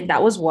in it.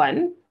 That was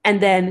one. And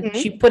then Mhm.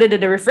 she put it in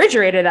the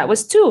refrigerator. That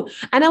was two.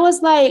 And I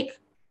was like,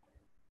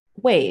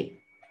 wait,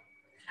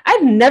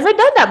 I've never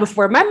done that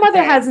before. My mother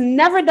Right. has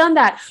never done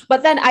that.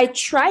 But then I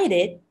tried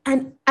it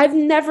and I've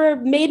never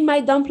made my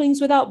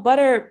dumplings without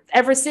butter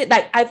ever since.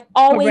 Like I've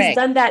always Correct.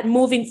 done that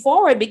moving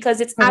forward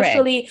because it's Correct.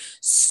 actually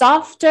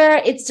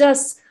softer. It's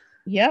just,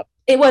 Yep.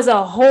 it was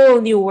a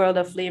whole new world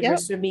of Yep.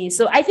 flavors for me.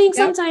 So I think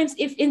Yep. sometimes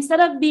if instead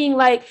of being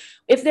like,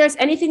 if there's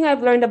anything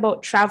I've learned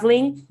about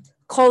traveling,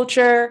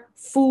 culture,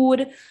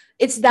 food,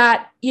 it's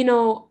that,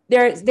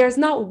 there's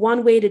not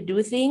one way to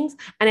do things.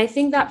 And I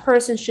think that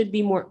person should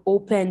be more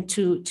open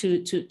to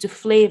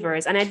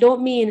flavors. And I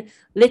don't mean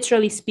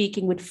literally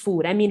speaking with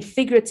food. I mean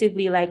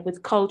figuratively, like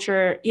with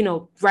culture,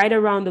 right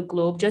around the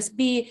globe. Just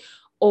be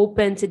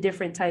open to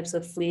different types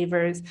of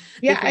flavors,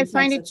 Yeah, I different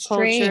find types it of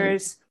strange.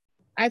 cultures.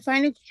 I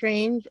find it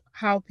strange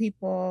how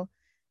people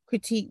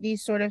critique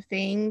these sort of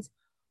things.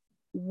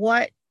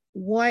 What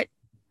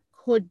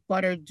could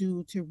butter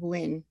do to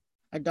ruin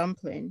a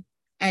dumpling?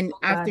 And Oh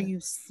after God.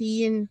 you've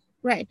seen,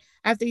 right,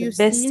 after The you've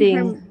best seen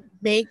her thing.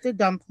 make the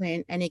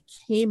dumpling and it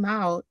came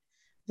out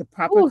the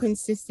proper Ooh,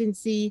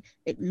 consistency,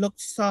 it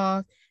looked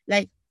soft,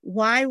 like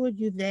why would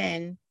you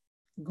then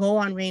go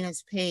on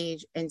Raina's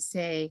page and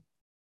say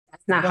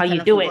that's not how butter you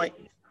no fi do go it.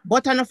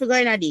 butter no fi go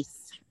in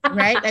this,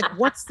 right? Like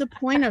what's the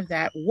point of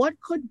that? What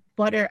could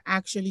butter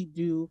actually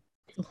do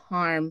to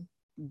harm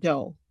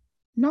dough?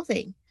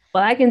 Nothing.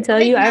 Well, I can tell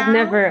Right you, now,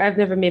 I've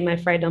never made my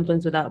fried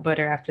dumplings without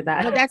butter after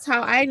well, that. that's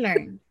how I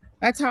learned.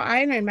 That's how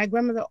I learned. My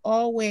grandmother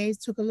always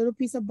took a little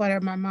piece of butter,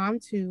 my mom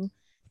too,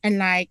 and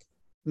like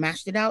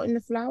mashed it out in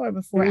the flour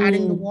before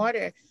adding the Mm,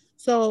 water.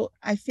 So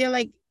I feel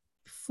like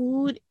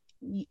food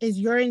is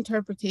your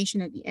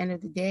interpretation at the end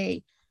of the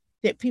day.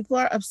 That people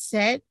are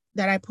upset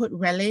that I put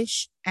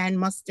relish and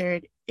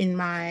mustard in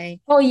my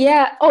oh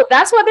yeah. Oh,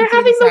 that's what they're potato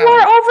having the war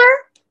salad. over.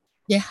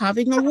 They're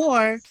having a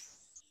war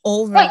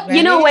over But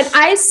when relish.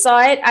 I saw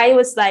it, I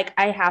was like,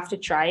 I have to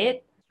try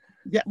it.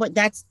 But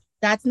that's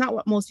not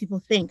what most people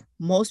think.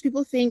 Most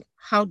people think,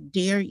 how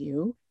dare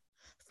you?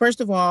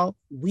 First of all,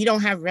 we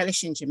don't have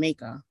relish in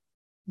Jamaica.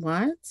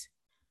 What?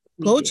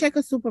 We Go do. check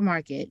a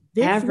supermarket. I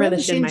There's have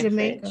relish relish in in my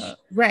Jamaica. fridge.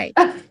 Right.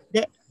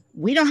 There,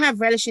 we don't have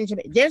relish in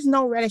Jamaica. There's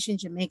no relish in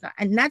Jamaica.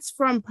 And that's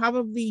from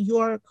probably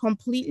your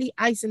completely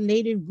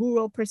isolated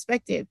rural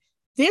perspective.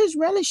 There's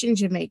relish in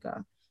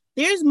Jamaica.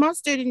 There's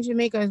mustard in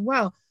Jamaica as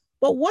well.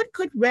 But what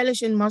could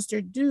relish and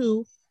mustard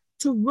do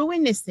to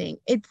ruin this thing?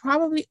 It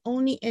probably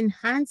only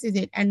enhances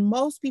it. And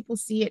most people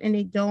see it and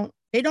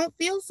they don't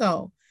feel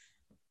so.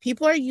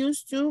 People are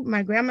used to,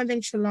 my grandmother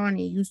in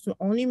Trelawney used to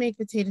only make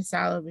potato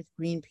salad with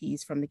green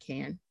peas from the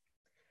can.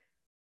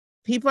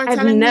 People are I've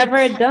telling me,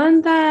 never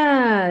done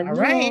that. all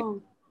right,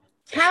 No.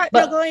 carrot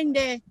no go But in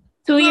there,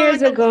 two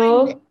years corn no go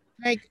in there. ago,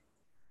 Like,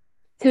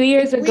 two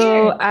years it's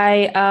ago, weird.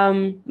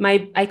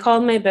 I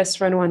called my best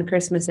friend one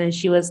Christmas and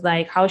she was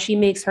like how she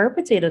makes her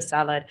potato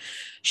salad.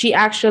 She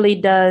actually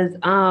does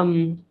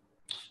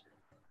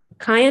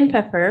cayenne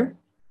pepper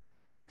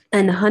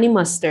and honey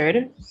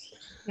mustard.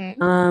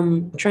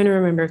 Mm-hmm. Trying to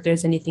remember if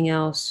there's anything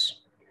else.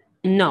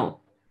 No,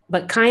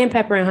 but cayenne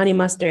pepper and honey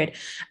mustard.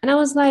 And I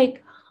was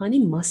like, honey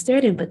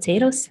mustard and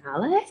potato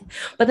salad?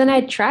 But then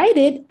I tried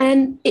it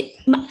and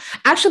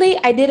actually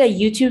I did a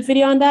YouTube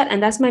video on that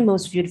and that's my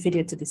most viewed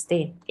video to this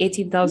day.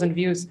 18,000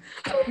 views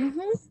Mm-hmm.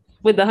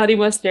 with the honey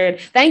mustard.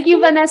 Thank you,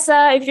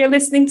 Vanessa, if you're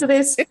listening to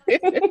this. So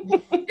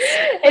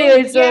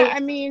Anyway, yeah, so I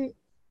mean,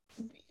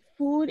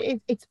 food is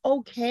it's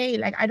okay.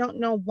 Like I don't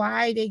know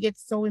why they get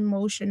so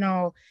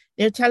emotional.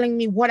 They're telling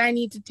me what I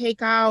need to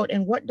take out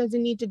and what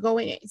doesn't need to go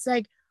in. It's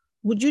like,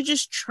 would you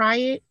just try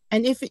it?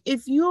 And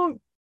if you're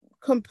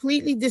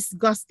completely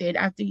disgusted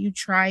after you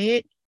try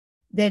it,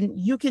 then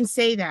you can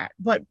say that.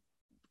 But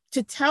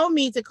to tell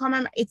me to come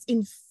on, it's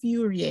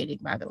infuriating,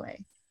 by the way.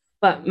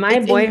 but my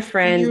It's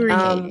boyfriend,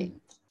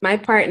 infuriating. my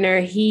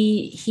partner,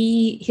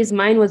 his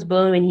mind was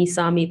blown when he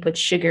saw me put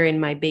sugar in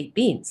my baked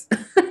beans.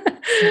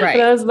 And Right.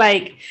 I was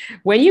like,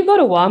 when you go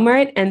to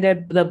Walmart and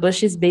the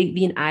Bush's baked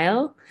bean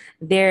aisle,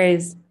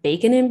 there's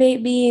bacon in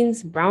baked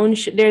beans,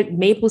 there's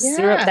maple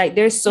syrup, Yeah. like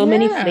there's so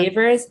many Yeah.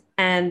 flavors.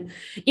 And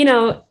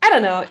I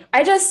don't know.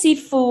 I just see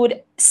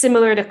food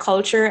similar to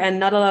culture and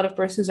not a lot of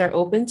persons are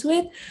open to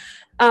it.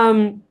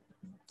 Um,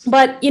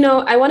 but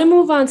I want to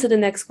move on to the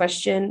next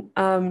question.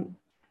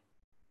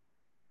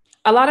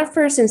 A lot of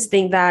persons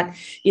think that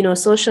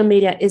social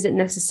media isn't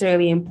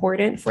necessarily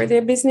important for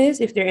their business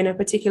if they're in a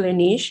particular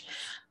niche.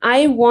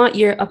 I want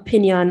your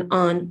opinion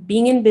on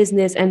being in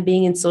business and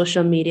being in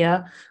social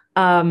media.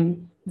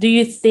 Do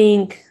you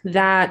think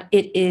that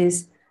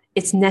it's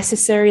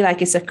necessary,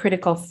 like it's a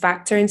critical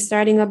factor in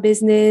starting a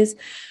business,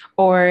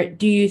 Or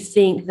do you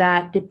think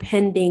that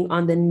depending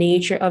on the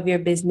nature of your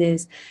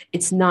business,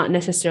 it's not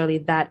necessarily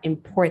that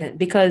important?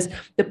 Because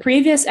the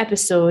previous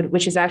episode,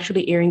 which is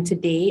actually airing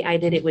today, I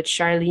did it with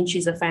Charlene.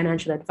 She's a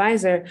financial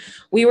advisor.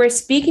 We were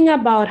speaking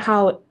about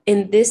how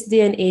in this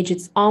day and age,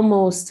 it's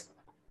almost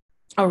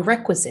a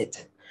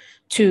requisite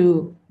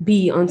to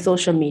be on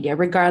social media,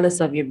 regardless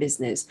of your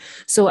business.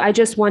 So I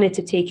just wanted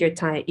to take your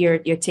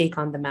take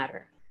on the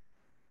matter.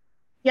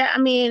 Yeah, I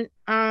mean,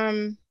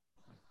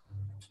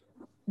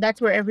 that's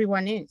where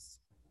everyone is.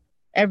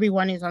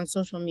 Everyone is on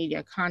social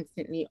media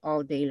constantly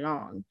all day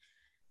long.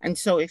 And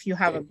so if you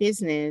have a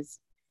business,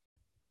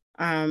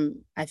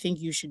 I think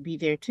you should be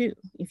there too.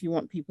 If you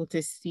want people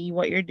to see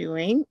what you're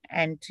doing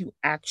and to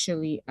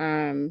actually,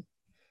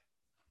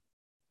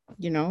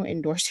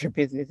 endorse your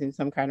business in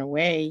some kind of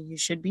way, you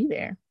should be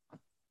there.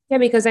 Yeah,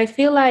 because I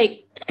feel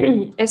like,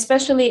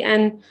 especially,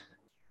 and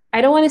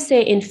I don't want to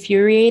say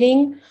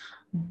infuriating,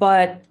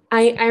 but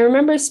I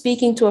remember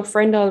speaking to a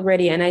friend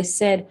already, and I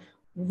said,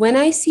 when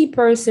I see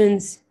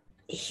persons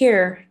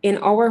here in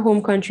our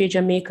home country,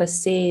 Jamaica,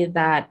 say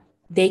that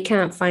they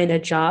can't find a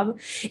job,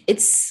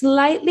 it's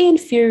slightly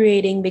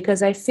infuriating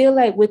because I feel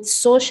like with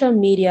social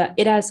media,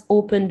 it has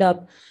opened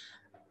up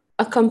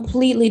a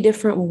completely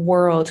different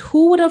world.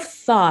 Who would have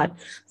thought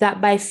that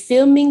by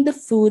filming the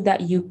food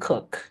that you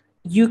cook,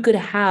 you could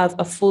have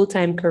a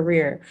full-time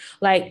career?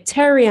 Like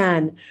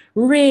Terian,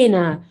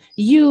 Reina,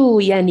 you,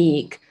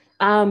 Yannick,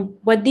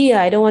 Wadia,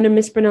 I don't want to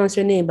mispronounce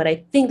your name, but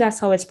I think that's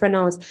how it's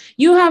pronounced.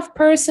 You have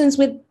persons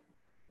with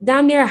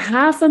damn near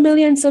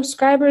 500,000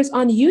 subscribers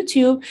on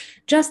YouTube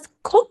just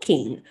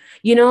cooking,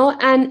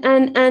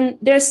 and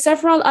there's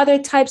several other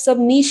types of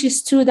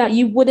niches too that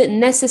you wouldn't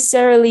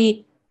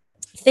necessarily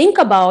think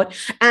about.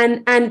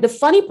 And the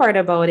funny part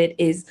about it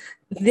is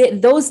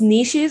those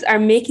niches are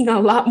making a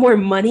lot more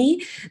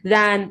money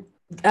than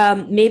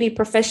maybe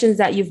professions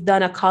that you've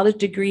done a college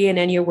degree in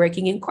and you're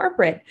working in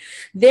corporate.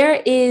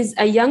 There is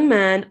a young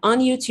man on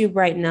YouTube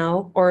right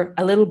now, or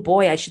a little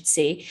boy, I should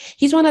say.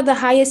 He's one of the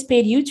highest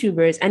paid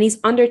YouTubers and he's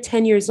under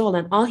 10 years old,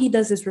 and all he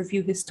does is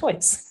review his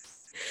toys.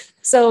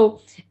 So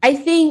I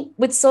think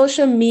with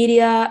social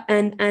media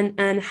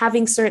and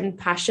having certain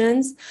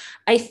passions,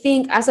 I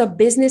think as a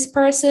business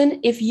person,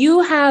 if you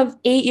have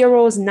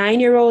 8-year-olds,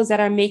 9-year-olds that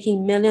are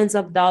making millions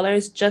of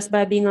dollars just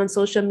by being on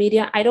social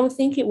media, I don't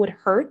think it would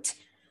hurt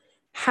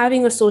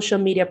having a social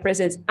media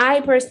presence.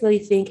 I personally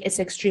think it's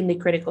extremely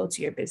critical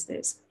to your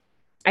business.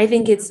 I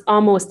think it's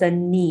almost a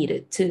need I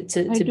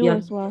to be do on.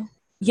 as well.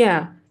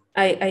 Yeah,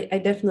 I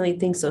definitely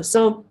think so.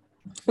 So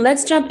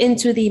let's jump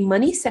into the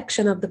money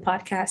section of the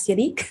podcast,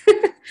 Yannick,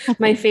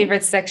 my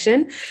favorite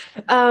section.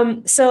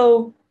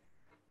 So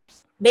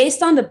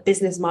based on the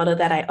business model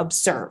that I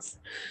observe,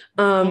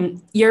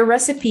 your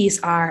recipes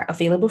are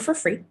available for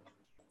free.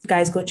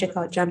 Guys, go check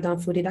out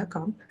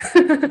jamdownfoodie.com.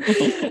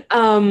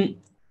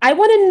 I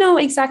want to know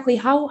exactly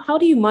how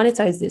do you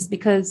monetize this,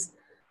 because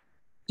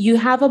you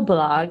have a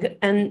blog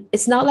and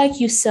it's not like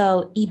you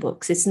sell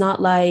ebooks. It's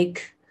not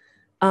like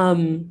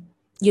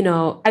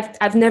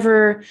I've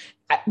never,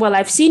 well,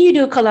 I've seen you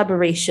do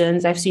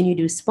collaborations, I've seen you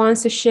do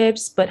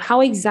sponsorships, but how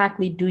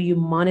exactly do you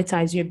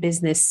monetize your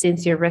business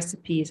since your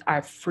recipes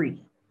are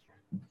free?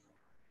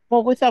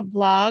 Well, with a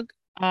blog,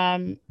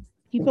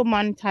 people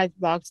monetize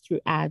blogs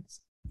through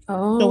ads.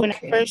 So when I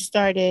Okay. first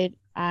started,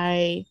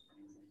 I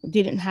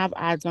didn't have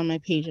ads on my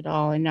page at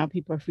all. And now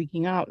people are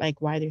freaking out,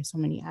 like, why there's so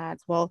many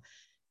ads? Well,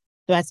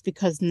 that's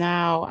because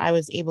now I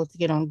was able to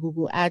get on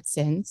Google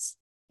AdSense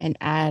and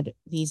add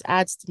these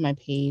ads to my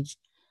page,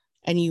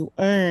 and you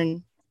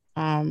earn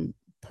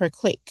per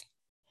click.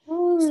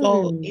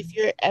 So Hmm. if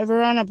you're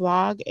ever on a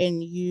blog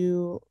and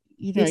You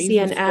you've see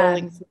been an ad.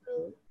 scrolling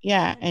through,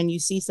 yeah, and you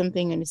see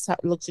something and it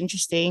looks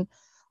interesting,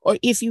 or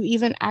if you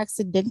even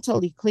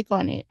accidentally click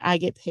on it, I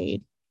get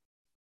paid.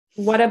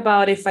 What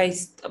about if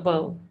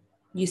well,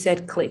 you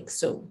said click,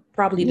 so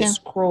probably the Yeah.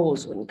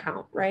 scrolls wouldn't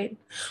count, right?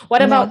 What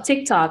No. about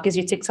TikTok? Is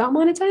your TikTok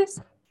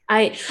monetized?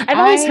 I've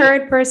always I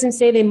heard persons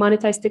say they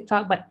monetize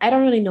TikTok, but I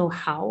don't really know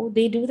how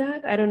they do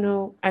that. I don't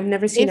know. I've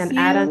never seen if an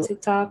ad on you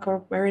TikTok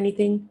or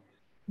anything.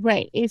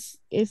 Right. If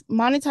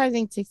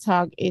monetizing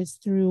TikTok is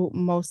through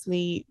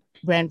mostly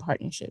brand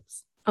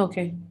partnerships.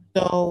 Okay.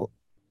 So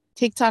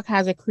TikTok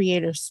has a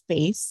creator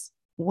space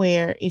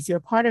where if you're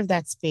part of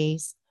that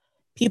space,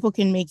 people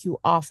can make you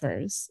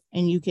offers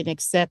and you can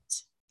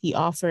accept the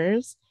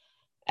offers,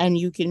 and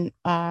you can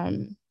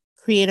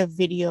create a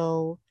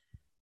video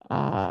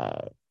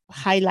uh,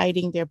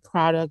 highlighting their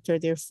product or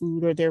their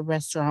food or their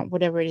restaurant,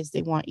 whatever it is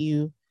they want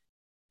you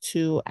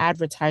to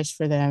advertise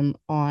for them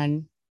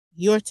on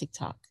your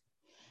TikTok.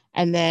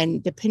 And then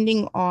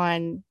depending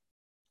on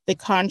the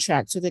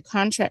contract, so the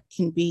contract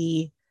can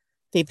be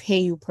they pay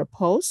you per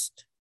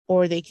post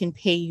or they can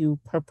pay you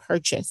per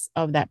purchase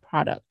of that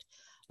product,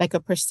 like a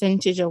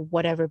percentage of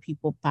whatever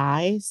people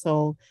buy.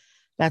 So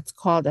that's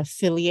called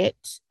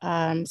affiliate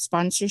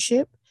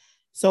sponsorship.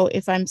 So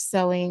if I'm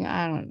selling,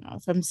 I don't know,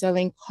 if I'm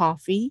selling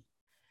coffee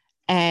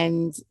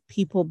and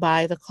people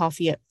buy the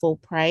coffee at full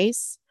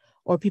price,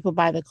 or people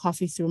buy the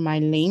coffee through my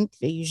link,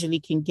 they usually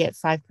can get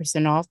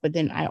 5% off, but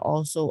then I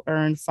also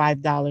earn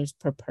 $5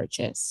 per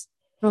purchase.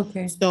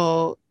 Okay.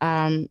 So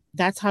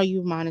that's how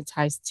you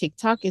monetize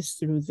TikTok, is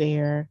through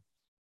their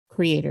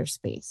creator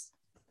space.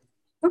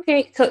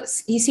 Okay,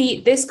 because you see,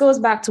 this goes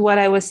back to what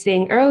I was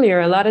saying earlier.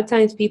 A lot of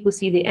times people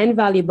see the end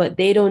value, but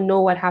they don't know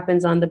what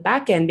happens on the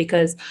back end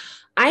because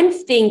I'm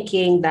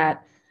thinking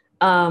that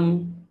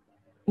um,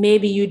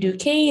 maybe you do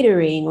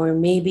catering, or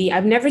maybe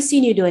I've never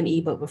seen you do an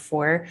ebook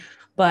before,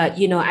 but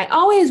I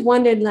always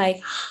wondered, like,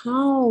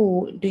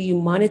 how do you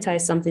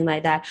monetize something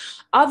like that?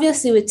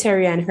 Obviously with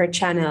Terry, and her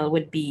channel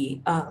would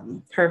be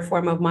her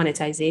form of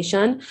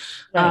monetization.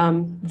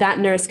 Right. That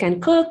nurse can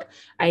cook.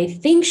 I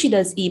think she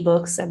does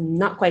ebooks. I'm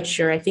not quite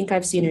sure. I think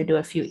I've seen her do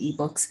a few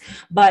ebooks,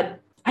 but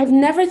I've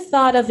never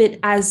thought of it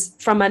as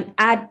from an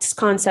ads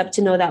concept,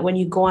 to know that when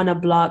you go on a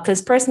blog,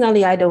 because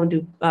personally I don't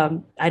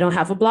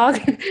have a blog,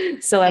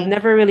 so I've Mhm.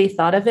 never really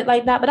thought of it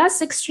like that. But that's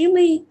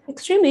extremely,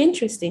 extremely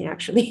interesting,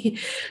 actually. Yeah.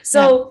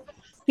 So,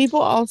 People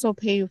also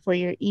pay you for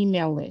your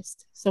email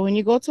list. So when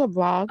you go to a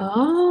blog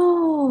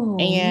oh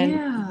and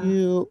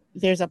yeah,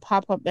 there's a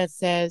pop-up that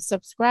says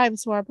subscribe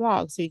to our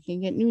blog so you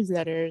can get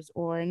newsletters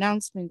or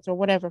announcements or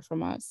whatever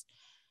from us.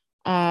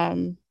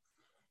 Um,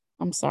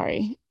 I'm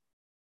sorry.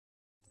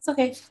 it's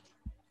okay.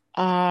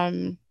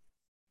 Um,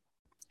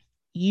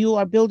 you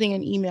are building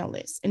an email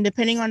list, and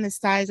depending on the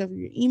size of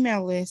your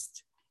email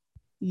list,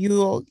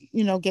 you'll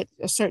get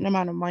a certain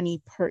amount of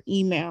money per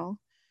email.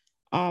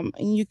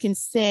 And you can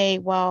say,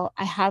 well,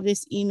 I have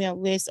this email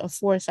list of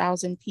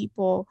 4,000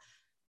 people.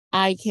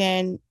 I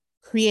can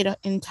create an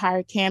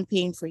entire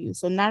campaign for you.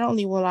 So not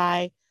only will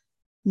I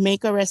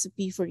make a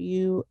recipe for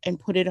you and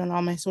put it on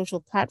all my social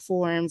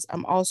platforms,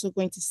 I'm also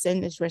going to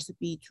send this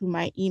recipe to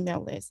my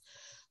email list.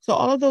 So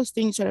all of those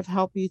things sort of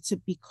help you to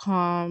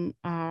become,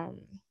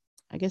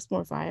 I guess,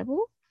 more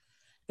viable,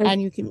 And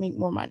and you can make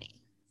more money.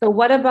 so,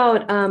 what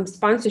about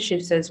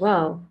sponsorships as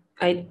well?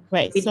 I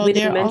Right. So we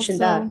didn't there mention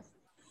that. also,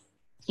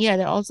 yeah,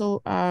 there are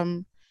also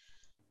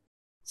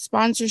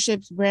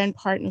sponsorships, brand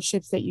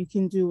partnerships that you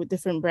can do with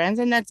different brands.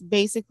 And that's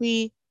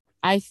basically,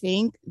 I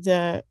think,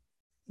 the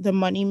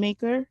money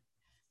maker.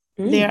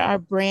 There Mm. are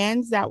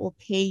brands that will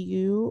pay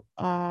you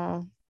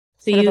To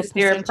sort of a use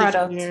their percentage of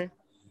product. your,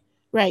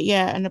 right,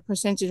 yeah, and a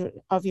percentage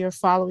of your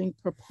following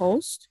per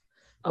post.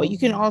 But Oh, you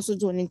can also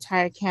do an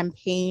entire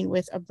campaign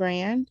with a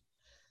brand.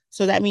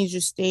 So that means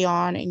you stay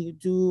on and you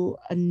do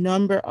a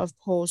number of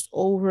posts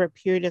over a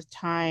period of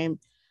time.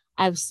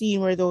 I've seen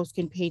where those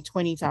can pay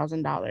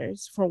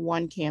 $20,000 for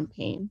one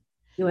campaign.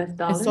 US And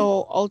dollars.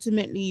 so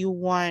ultimately you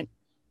want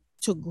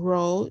to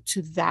grow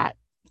to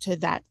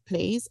that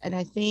place. And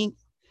I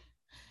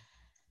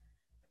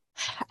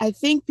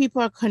think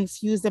people are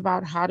confused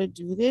about how to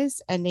do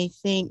this, and they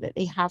think that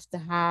they have to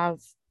have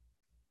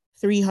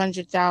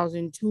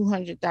 300,000,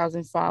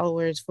 200,000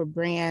 followers for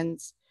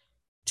brands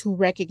to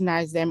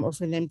recognize them or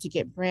for them to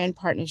get brand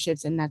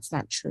partnerships, and that's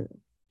not true.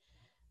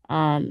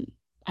 Um,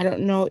 I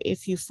don't know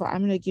if I'm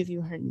going to give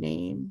you her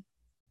name,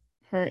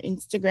 her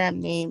Instagram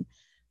name.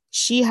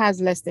 She has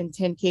less than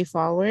 10K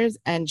followers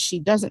and she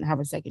doesn't have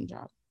a second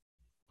job.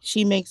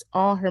 She makes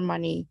all her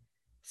money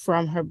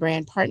from her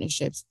brand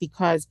partnerships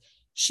because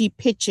she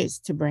pitches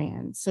to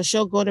brands. So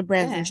she'll go to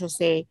brands and Yeah. she'll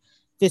say,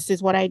 this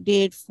is what I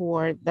did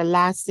for the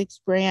last 6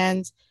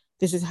 brands.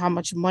 This is how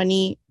much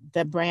money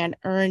the brand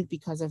earned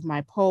because of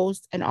my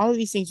post. And all of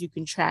these things you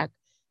can track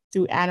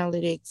through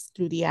analytics,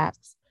 through the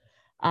apps.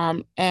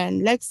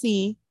 And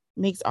Lexi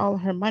makes all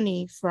her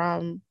money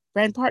from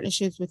brand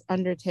partnerships with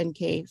under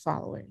 10K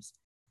followers.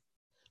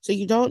 So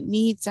you don't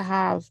need to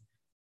have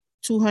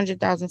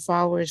 200,000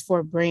 followers for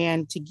a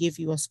brand to give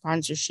you a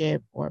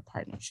sponsorship or a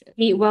partnership.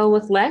 Eat well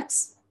with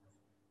Lex.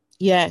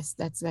 Yes,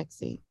 that's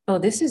Lexi. Oh,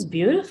 this is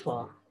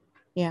beautiful.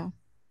 Yeah.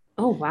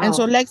 Oh, And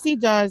so wow. Lexi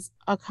does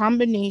a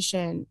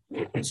combination.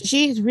 So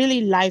she's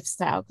really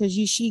lifestyle because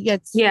she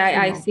gets, Yeah,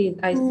 I see.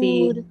 I see.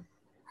 food,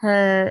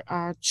 her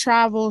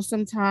travel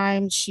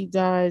sometimes. She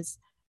does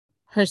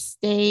her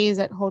stays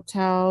at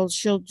hotels.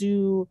 She'll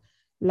do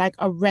like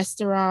a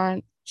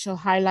restaurant. She'll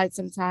highlight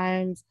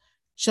sometimes.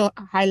 She'll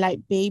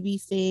highlight baby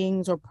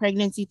things or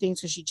pregnancy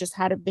things because she just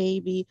had a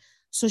baby.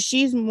 So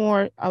she's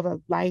more of a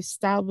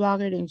lifestyle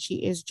blogger than she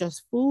is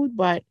just food.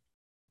 But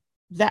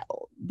that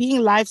being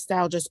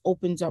lifestyle just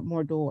opens up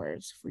more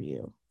doors for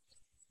you.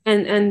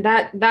 And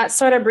that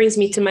sort of brings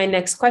me to my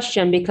next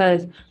question,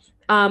 because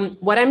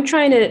what I'm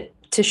trying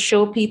to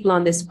show people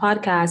on this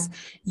podcast,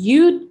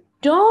 you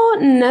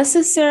don't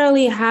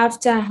necessarily have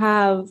to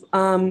have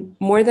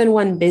more than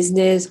one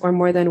business or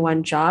more than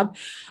one job,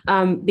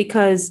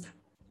 because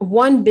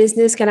one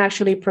business can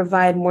actually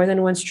provide more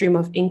than one stream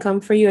of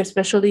income for you,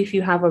 especially if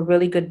you have a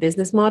really good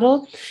business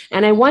model.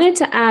 And I wanted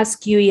to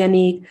ask you,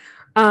 Yanique,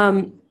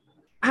 um,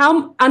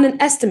 how, on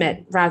an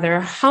estimate rather,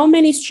 how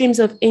many streams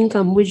of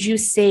income would you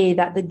say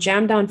that the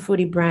Jam Down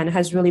Foodie brand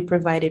has really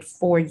provided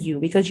for you?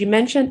 Because you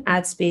mentioned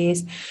ad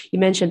space, you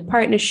mentioned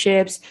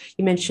partnerships,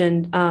 you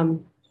mentioned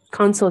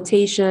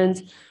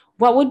consultations.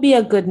 What would be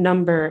a good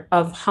number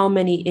of how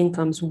many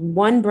incomes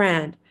one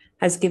brand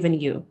has given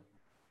you?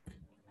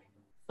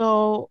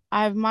 So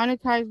I've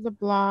monetized the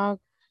blog.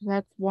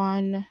 That's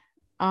one.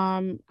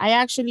 I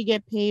actually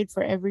get paid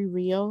for every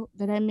reel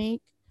that I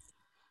make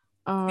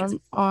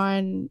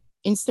on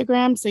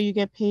Instagram. So you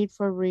get paid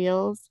for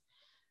reels.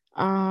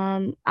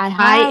 By I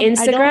don't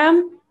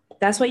Instagram?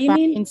 That's what you buy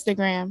mean?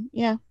 Instagram.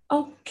 Yeah.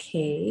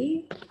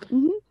 Okay.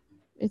 hmm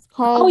It's Oh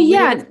called Reels.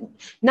 yeah.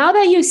 Now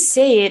that you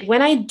say it,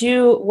 when I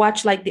do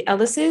watch like the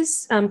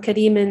Ellises,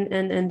 Kadeem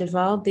and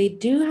Deval, they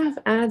do have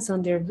ads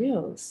on their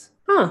reels.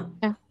 Huh.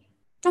 Yeah.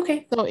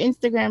 Okay. So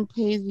Instagram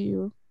pays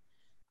you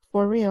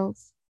for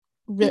reels.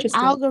 The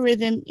Interesting.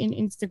 algorithm in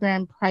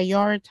Instagram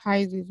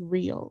prioritizes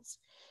reels.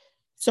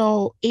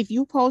 So if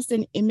you post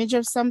an image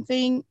of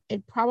something,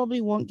 it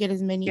probably won't get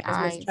as many Get as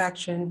much eyes,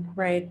 traction,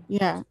 right?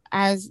 yeah,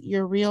 as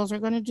your reels are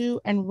going to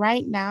do. And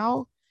right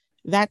now,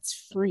 that's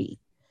free.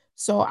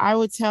 So I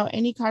would tell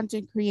any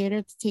content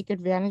creator to take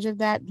advantage of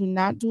that. Do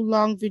not do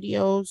long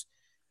videos.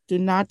 Do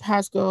not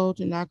pass go.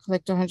 Do not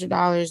collect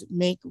 $100.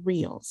 Make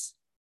reels,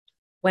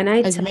 When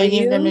I as tell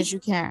many of them as you, you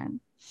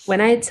can.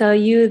 when I tell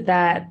you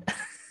that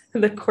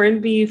the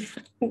corned beef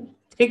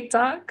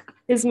TikTok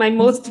is my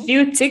most Mhm.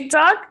 viewed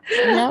TikTok,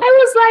 Yep. I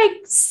was like,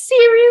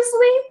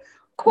 seriously?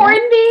 Yep.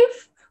 Corned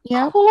beef?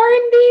 Yep.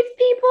 Corned beef,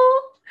 people?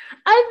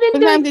 I've been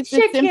Sometimes doing it's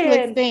the simplest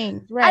chicken.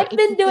 things, right? I've It's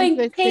been the doing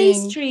simplest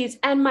things. pastries,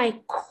 and my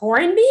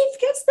corned beef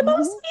gets the Mhm.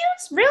 most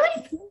views? Really?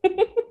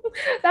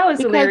 That was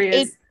Because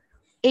hilarious.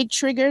 it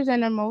triggers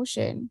an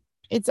emotion.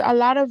 It's a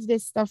lot of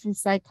this stuff in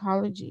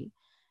psychology.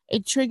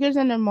 It triggers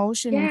an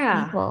emotion in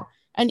Yeah. people,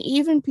 and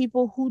even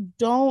people who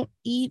don't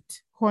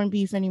eat corned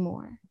beef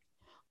anymore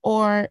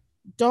or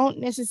don't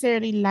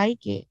necessarily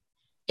like it.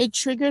 It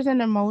triggers an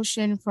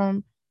emotion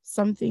from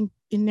something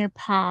in their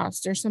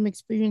past or some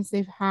experience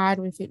they've had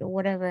with it or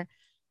whatever.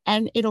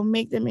 And it'll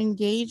make them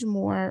engage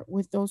more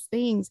with those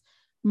things.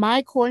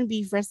 My corned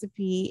beef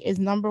recipe is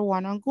number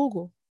one on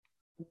Google.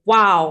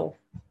 Wow.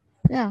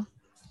 Yeah.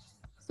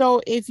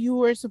 So if you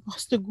were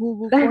supposed to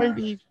Google corned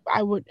beef,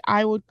 I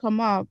would come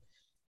up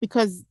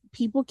because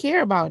people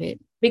care about it.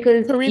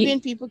 Because Caribbean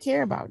people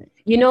care about it.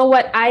 you know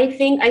what I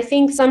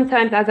think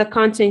sometimes as a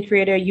content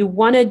creator you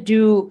want to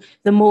do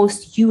the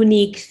most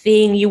unique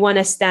thing, you want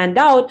to stand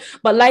out,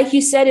 but like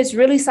you said, it's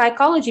really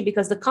psychology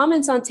because the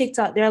comments on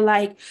TikTok, they're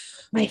like,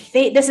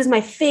 this is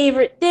my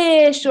favorite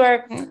dish,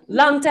 or Mhm.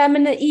 long time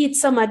I'm gonna eat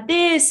some of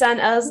this.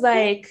 And I was Mhm.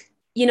 like,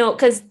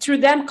 because through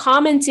them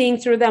commenting,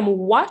 through them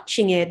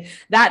watching it,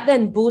 that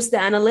then boosts the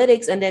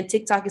analytics, and then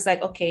TikTok is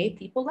like, okay,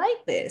 people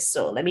like this,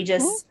 so Mhm.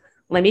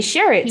 let me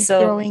share it. Keep So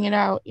throwing it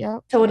out. Yep.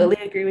 Yep. totally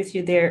agree with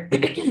you there.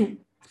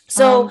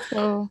 So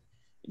So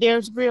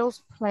there's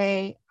Reels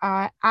Play.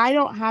 I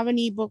don't have an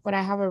ebook, but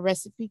I have a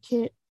recipe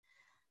kit.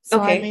 So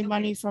I okay. made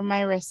money from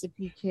my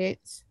recipe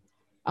kits.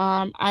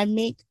 I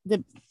make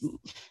the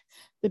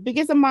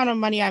biggest amount of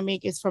money I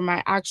make is from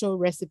my actual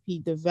recipe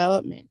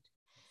development.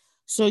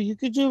 So you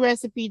could do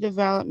recipe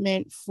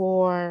development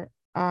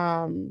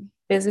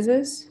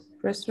Businesses,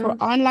 for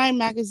restaurants. online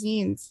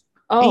magazines.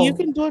 And you Oh,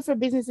 can do it for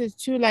businesses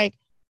too. Like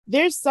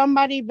there's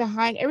somebody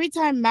behind every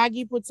time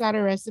Maggie puts out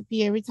a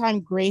recipe, every time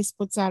Grace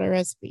puts out a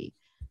recipe,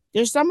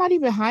 there's somebody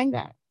behind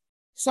that.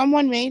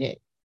 Someone made it.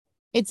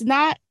 It's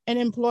not an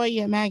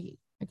employee at Maggie.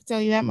 I can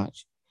tell you that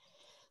much.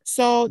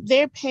 So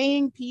they're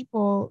paying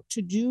people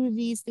to do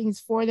these things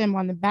for them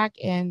on the back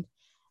end.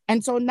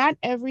 And so not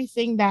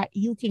everything that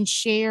you can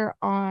share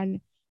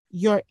on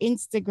your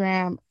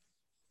Instagram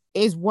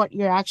is what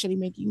you're actually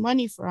making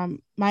money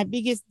from. My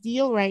biggest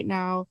deal right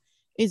now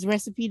is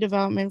recipe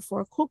development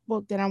for a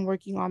cookbook that I'm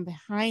working on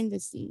behind the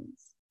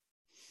scenes.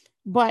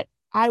 But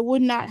I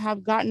would not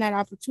have gotten that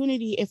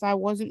opportunity if I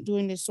wasn't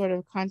doing this sort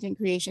of content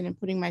creation and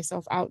putting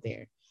myself out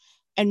there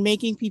and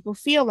making people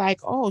feel like,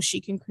 oh,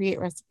 she can create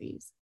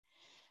recipes.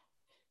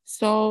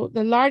 So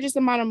the largest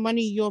amount of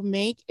money you'll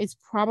make is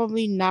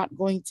probably not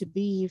going to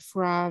be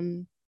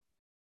from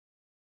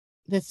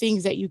the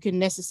things that you can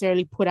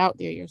necessarily put out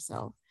there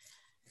yourself.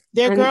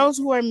 There are and girls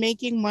who are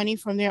making money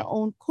from their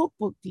own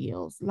cookbook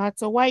deals,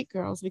 lots of white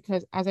girls,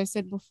 because as I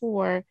said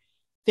before,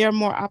 there are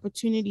more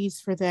opportunities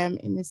for them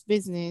in this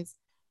business.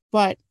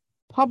 But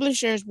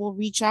publishers will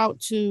reach out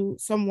to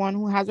someone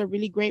who has a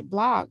really great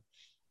blog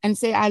and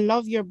say, I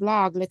love your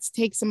blog. Let's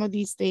take some of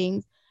these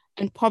things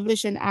and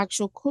publish an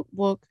actual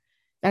cookbook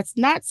that's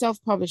not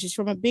self published, it's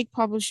from a big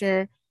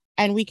publisher.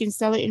 And we can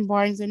sell it in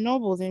Barnes and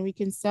Nobles and we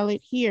can sell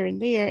it here and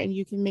there, and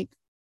you can make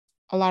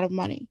a lot of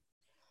money.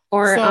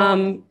 or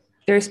So,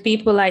 there's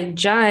people like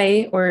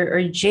Jai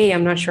or Jay,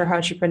 I'm not sure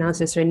how she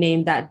pronounces her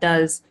name, that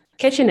does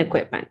kitchen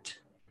equipment,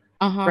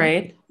 uh-huh.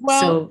 right?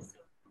 Well, So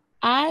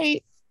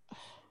I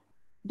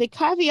the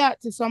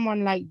caveat to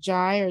someone like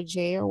Jai or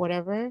Jay or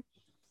whatever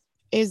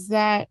is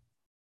that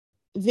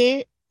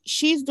they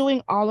she's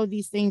doing all of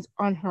these things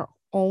on her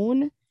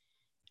own,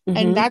 and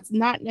mhm. that's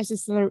not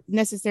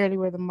necessarily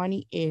where the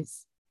money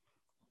is.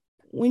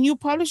 When you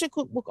publish a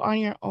cookbook on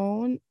your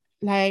own,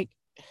 like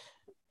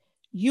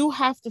you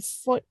have to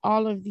foot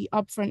all of the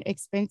upfront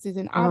expenses,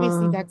 and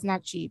obviously uh, that's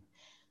not cheap.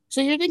 So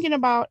you're thinking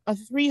about a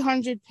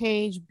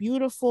 300-page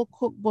beautiful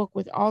cookbook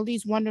with all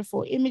these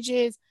wonderful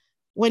images,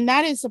 when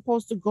that is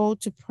supposed to go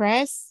to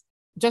press,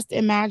 just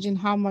imagine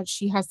how much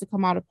she has to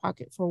come out of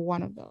pocket for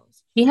one of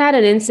those. She had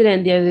an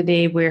incident the other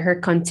day where her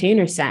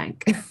container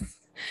sank.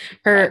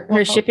 Her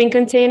Well, shipping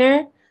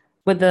container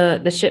with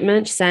the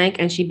shipment sank,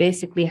 and she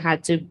basically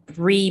had to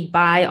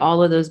re-buy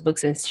all of those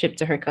books and ship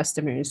to her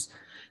customers.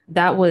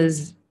 That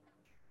was,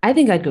 I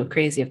think I'd go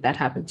crazy if that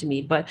happened to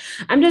me. But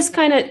I'm just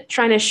kind of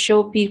trying to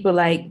show people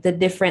like the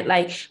different,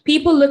 like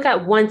people look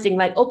at one thing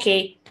like,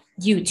 okay,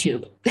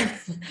 YouTube,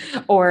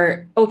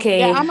 or yeah,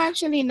 okay, I'm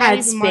actually not ad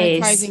even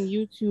space. monetizing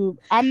YouTube.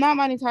 I'm not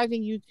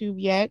monetizing YouTube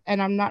yet,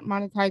 and I'm not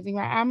monetizing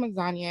my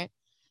Amazon yet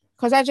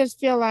because I just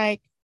feel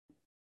like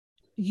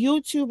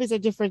YouTube is a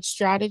different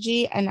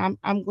strategy, and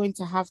I'm going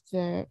to have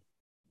to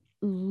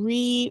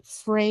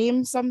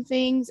reframe some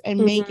things and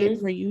make it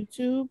Mhm. for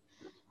YouTube.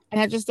 And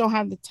I just don't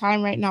have the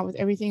time right now with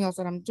everything else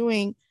that I'm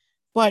doing.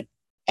 But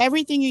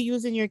everything you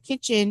use in your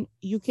kitchen,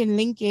 you can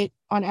link it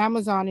on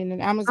Amazon in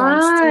an Amazon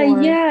Ah,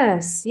 store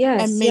yes, and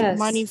yes, make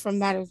money yes. from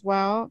that as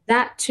well.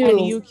 That And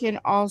too. you can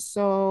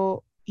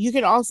also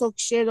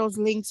share those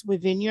links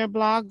within your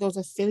blog, those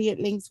affiliate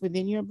links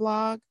within your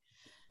blog.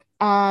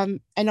 And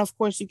of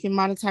course you can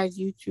monetize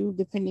YouTube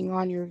depending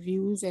on your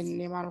views and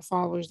the amount of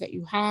followers that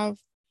you have.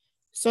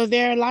 So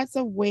there are lots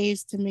of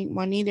ways to make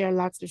money. There are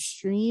lots of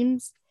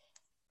streams.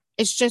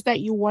 It's just that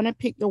you want to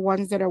pick the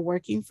ones that are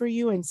working for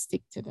you and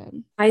stick to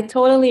them. I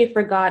totally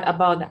forgot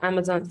about the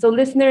Amazon. So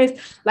listeners,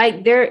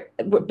 like they're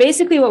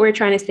basically what we're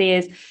trying to say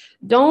is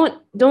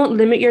don't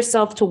limit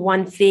yourself to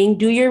one thing.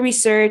 Do your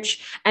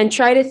research and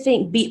try to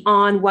think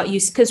beyond what you,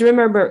 because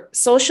remember,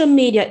 social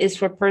media is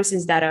for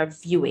persons that are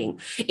viewing.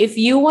 If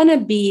you want to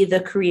be the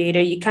creator,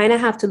 you kind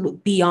of have to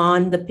look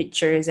beyond the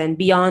pictures and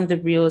beyond the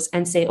reels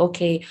and say,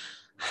 okay,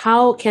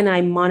 how can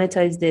I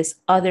monetize this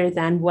other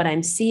than what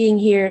I'm seeing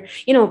here?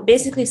 You know,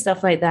 basically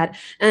stuff like that.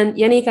 And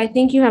Yannick, I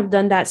think you have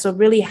done that. So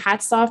really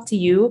hats off to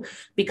you,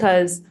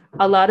 because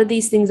a lot of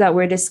these things that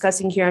we're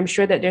discussing here, I'm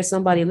sure that there's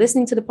somebody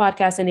listening to the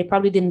podcast and they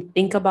probably didn't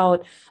think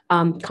about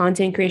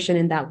content creation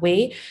in that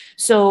way.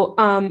 So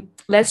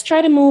let's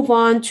try to move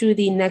on to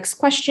the next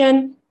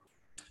question.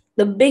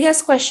 The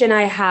biggest question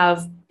I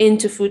have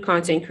into food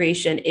content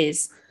creation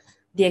is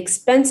the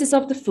expenses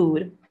of the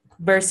food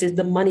versus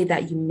the money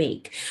that you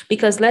make.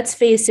 Because let's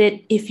face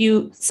it, if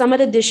you, some of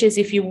the dishes,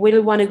 if you really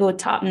want to go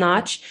top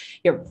notch,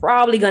 you're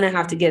probably going to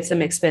have to get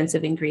some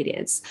expensive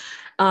ingredients.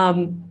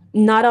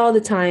 Not all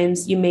the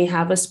times you may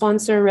have a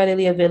sponsor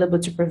readily available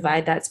to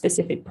provide that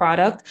specific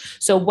product.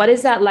 So what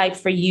is that like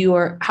for you,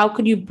 or how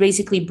could you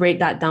basically break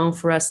that down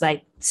for us,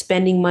 like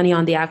spending money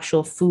on the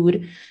actual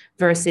food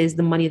versus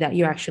the money that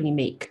you actually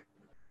make?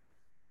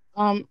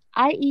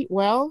 I eat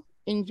well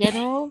in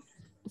general.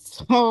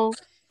 So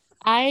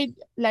I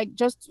like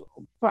just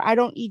for I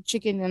don't eat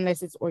chicken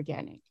unless it's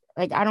organic.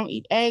 Like I don't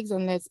eat eggs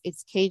unless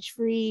it's cage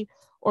free,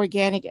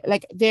 organic.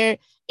 Like they're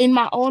in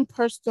my own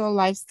personal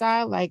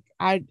lifestyle. Like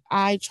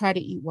I try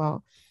to eat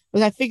well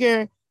because I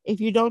figure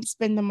if you don't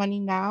spend the money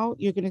now,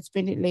 you're gonna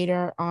spend it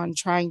later on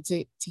trying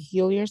to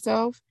heal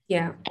yourself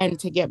Yeah. and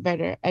to get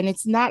better. And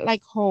it's not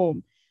like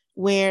home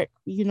where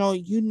you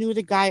knew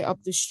the guy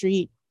up the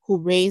street who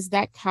raised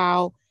that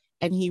cow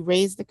and he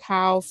raised the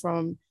cow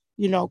from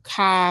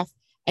calf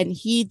and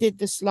he did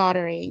the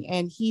slaughtering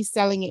and he's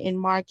selling it in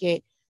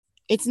market.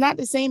 It's not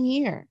the same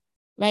here.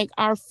 Like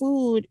our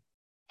food,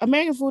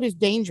 American food is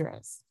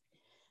dangerous.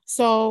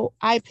 So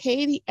I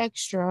pay the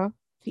extra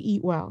to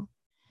eat well.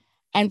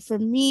 And for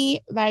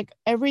me, like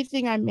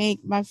everything I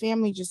make, my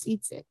family just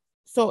eats it.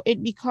 So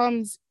it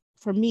becomes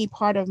for me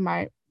part of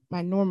my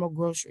normal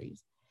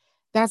groceries.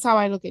 That's how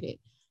I look at it.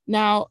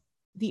 Now,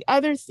 the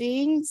other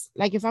things,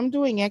 like if I'm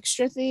doing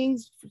extra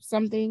things,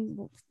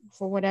 something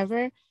for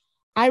whatever,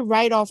 I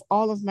write off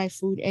all of my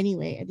food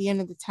anyway at the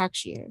end of the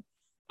tax year.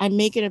 I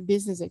make it a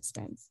business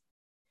expense.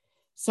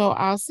 So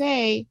I'll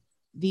say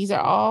these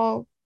are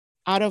all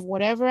out of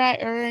whatever I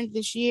earned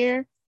this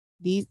year.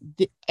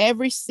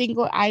 Every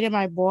single item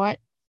I bought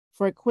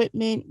for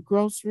equipment,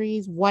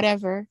 groceries,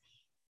 whatever,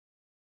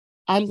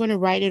 I'm going to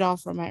write it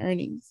off from my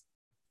earnings.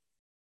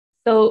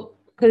 So,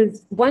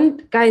 because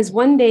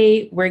one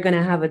day we're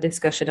gonna have a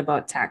discussion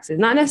about taxes,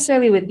 not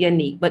necessarily with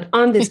Yannick, but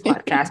on this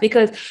podcast,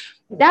 because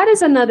that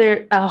is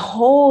a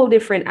whole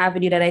different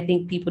avenue that I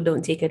think people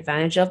don't take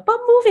advantage of. But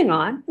moving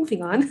on.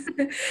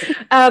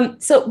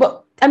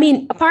 But I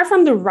mean, apart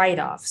from the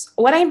write-offs,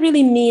 what I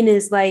really mean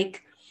is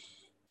like,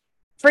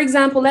 for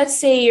example, let's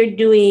say you're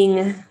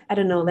doing, I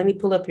don't know, let me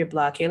pull up your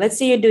blog here. Let's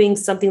say you're doing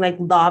something like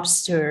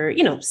lobster,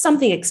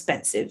 something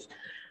expensive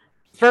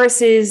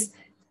versus,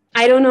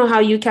 I don't know how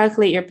you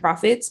calculate your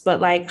profits, but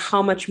like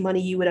how much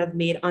money you would have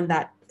made on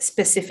that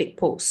specific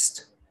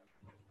post.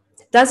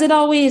 Does it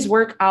always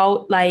work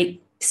out?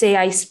 Like, say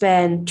I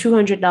spend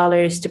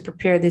 $200 to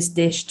prepare this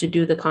dish to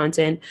do the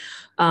content,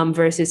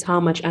 versus how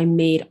much I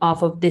made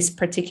off of this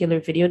particular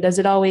video. Does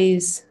it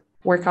always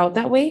work out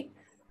that way?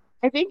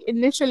 I think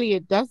initially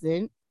it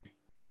doesn't.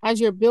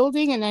 As you're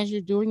building and as you're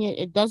doing it,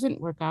 it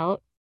doesn't work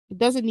out. It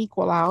doesn't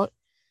equal out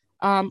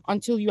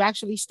until you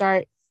actually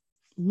start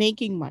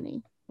making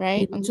money,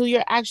 right? Mhm. Until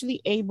you're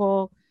actually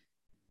able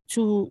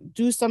to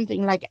do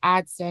something like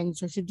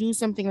AdSense or to do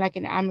something like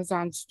an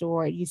Amazon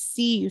store, you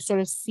sort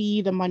of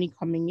see the money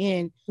coming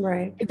in.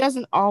 Right. It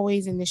doesn't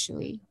always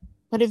initially,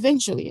 but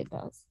eventually it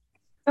does.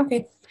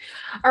 Okay.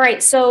 All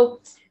right.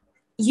 So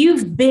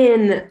you've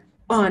been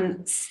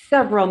on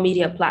several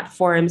media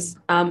platforms.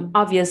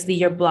 Obviously,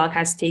 your blog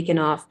has taken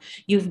off.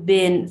 You've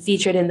been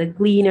featured in The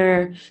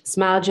Gleaner,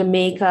 Smile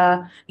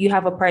Jamaica. You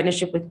have a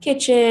partnership with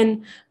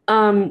Kitchen.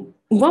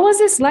 What was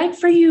this like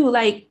for you?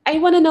 Like, I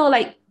want to know,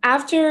 like,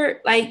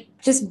 after like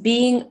just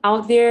being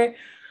out there,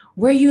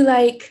 were you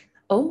like,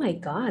 oh my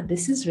God,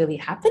 this is really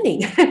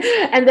happening?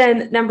 And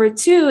then number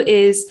two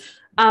is,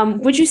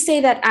 would you say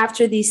that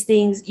after these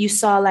things, you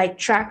saw like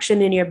traction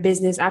in your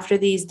business after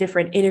these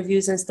different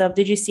interviews and stuff?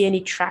 Did you see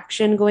any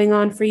traction going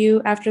on for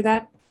you after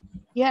that?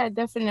 Yeah,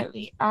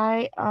 definitely.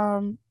 I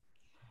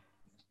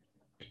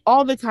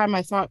all the time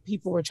I thought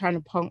people were trying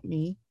to punk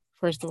me,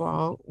 first of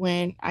all,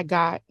 when I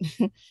got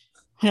when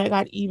I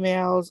got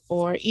emails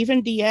or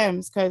even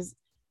DMs, because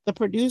the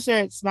producer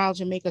at Smile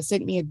Jamaica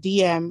sent me a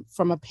DM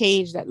from a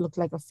page that looked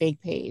like a fake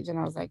page. And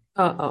I was like,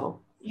 Uh oh.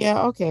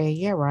 yeah, okay,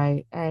 yeah,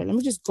 right. All right, let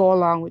me just go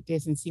along with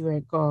this and see where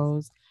it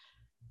goes.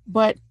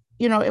 But,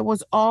 it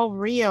was all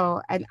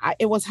real and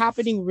it was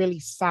happening really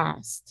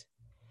fast.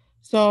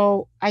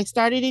 So I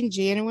started in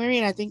January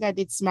and I think I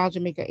did Smile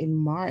Jamaica in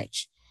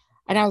March.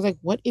 And I was like,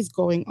 what is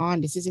going on?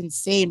 This is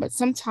insane. But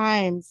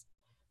sometimes,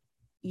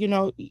 you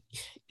know,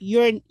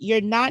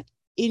 you're not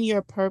in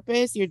your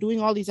purpose. You're doing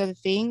all these other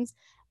things.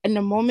 And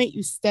the moment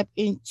you step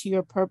into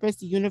your purpose,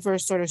 the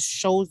universe sort of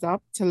shows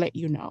up to let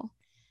you know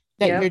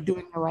that you're Yep.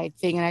 doing the right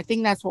thing. And I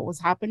think that's what was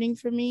happening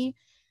for me.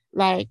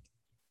 Like,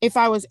 if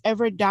I was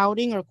ever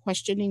doubting or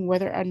questioning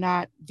whether or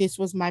not this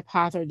was my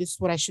path or this is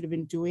what I should have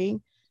been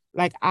doing,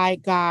 like I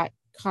got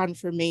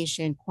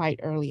confirmation quite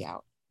early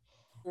out.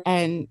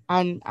 And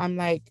I'm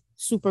like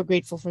super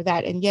grateful for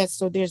that. And yes,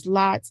 so there's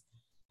lots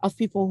of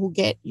people who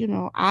get,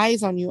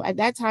 eyes on you. At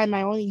that time,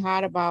 I only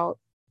had about,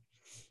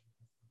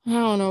 I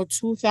don't know,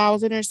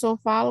 2,000 or so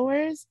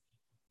followers.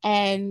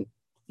 And,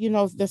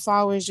 the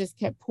followers just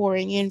kept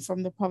pouring in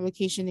from the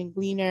publication in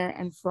Gleaner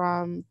and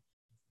from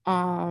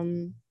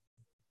um,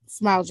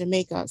 Smile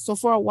Jamaica. So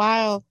for a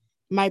while,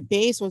 my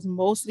base was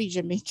mostly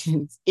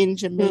Jamaicans in Mm-hmm.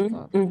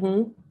 Jamaica.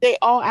 Mm-hmm. They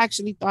all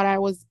actually thought I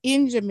was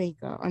in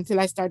Jamaica until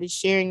I started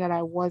sharing that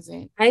I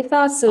wasn't. I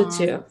thought so Um,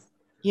 too.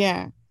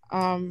 yeah.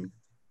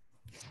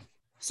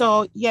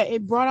 So yeah,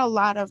 it brought a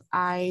lot of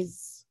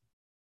eyes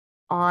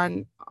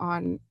on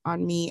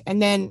me.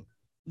 And then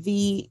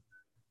the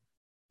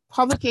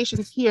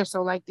publications here,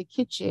 so like the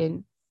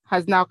kitchen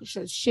has now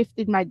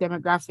shifted my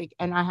demographic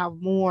and I have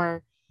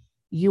more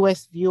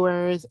US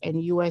viewers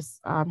and US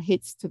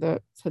hits to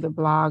the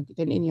blog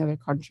than any other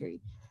country.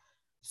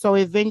 So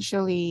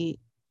eventually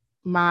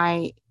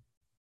my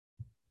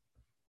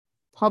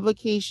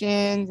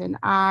publications and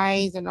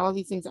eyes and all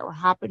these things that were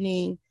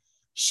happening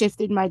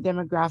shifted my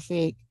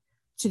demographic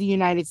to the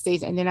United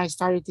States. And then I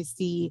started to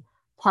see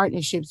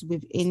partnerships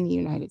within the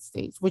United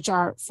States, which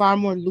are far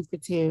more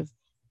lucrative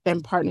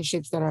than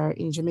partnerships that are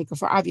in Jamaica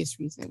for obvious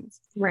reasons.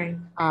 Right.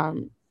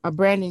 A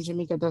brand in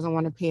Jamaica doesn't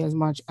want to pay as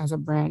much as a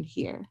brand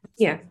here.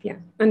 Yeah, yeah, Yeah,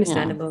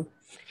 understandable.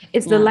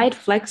 It's the yeah. light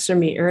flex for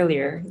me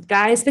earlier.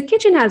 Guys, the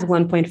kitchen has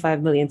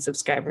 1.5 million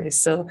subscribers.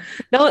 So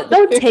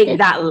don't take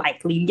that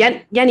lightly.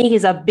 Yannick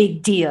is a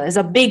big deal. It's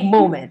a big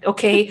moment.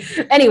 Okay.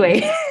 Anyway.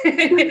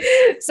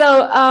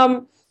 So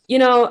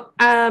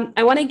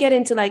I want to get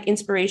into like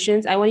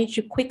inspirations. I want you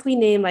to quickly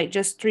name like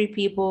just three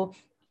people.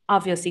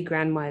 Obviously,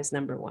 grandma is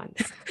number one.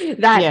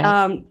 that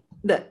Yes.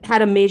 that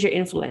had a major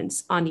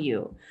influence on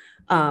you.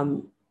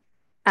 Um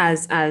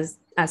as a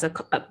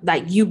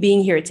like you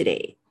being here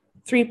today.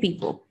 Three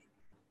people.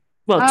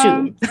 Well, two.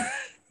 Um,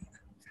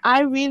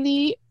 I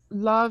really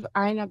love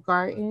Ina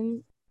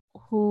Garten,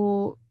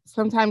 who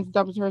sometimes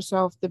dubs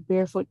herself the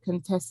Barefoot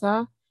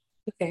Contessa.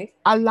 Okay.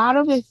 A lot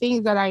of the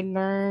things that I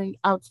learned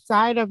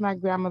outside of my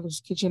grandmother's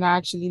kitchen, I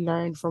actually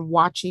learned from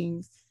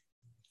watching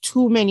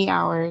too many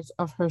hours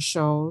of her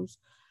shows.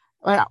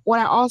 But what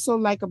I also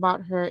like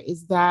about her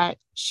is that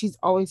she's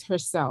always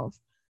herself.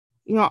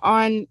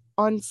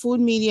 On food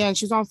media, and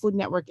she's on Food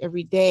Network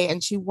every day,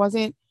 and she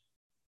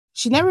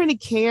never really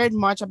cared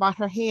much about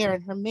her hair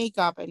and her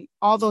makeup and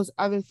all those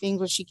other things.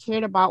 What she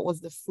cared about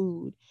was the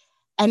food.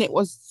 And it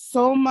was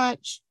so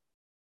much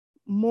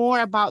more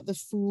about the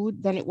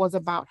food than it was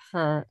about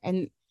her.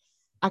 And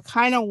I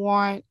kind of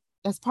want,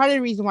 that's part of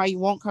the reason why you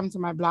won't come to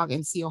my blog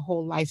and see a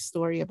whole life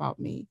story about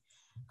me.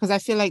 Because I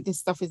feel like this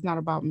stuff is not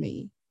about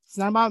me. It's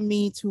not about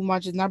me too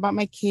much. It's not about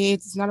my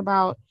kids. It's not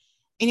about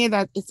any of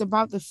that. It's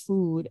about the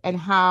food and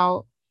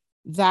how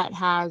that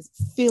has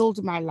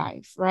filled my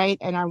life, right?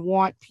 And I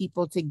want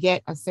people to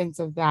get a sense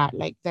of that,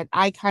 like that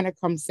I kind of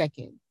come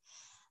second.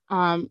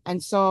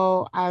 And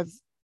so I've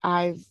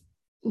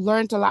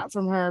learned a lot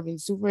from her. I've been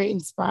super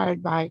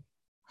inspired by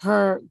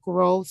her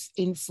growth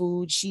in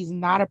food. She's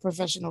not a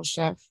professional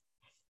chef.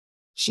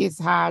 She's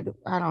had,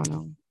 I don't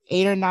know,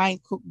 8 or 9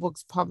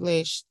 cookbooks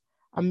published,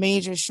 a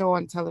major show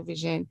on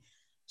television.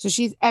 So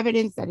she's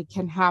evidence that it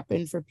can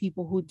happen for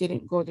people who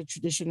didn't go the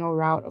traditional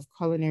route of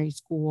culinary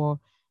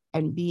school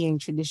and being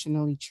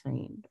traditionally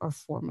trained or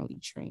formally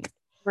trained.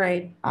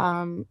 Right.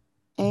 Um,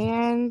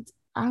 and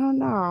I don't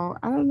know.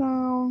 I don't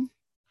know.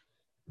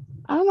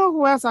 I don't know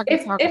who else I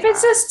could talk If it's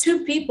about. just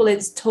two people,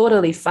 it's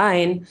totally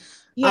fine.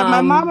 Yeah,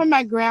 my mom Um, and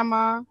my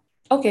grandma,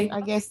 okay.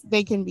 I guess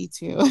they can be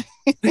too.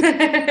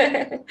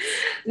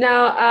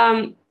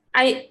 Now,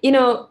 I,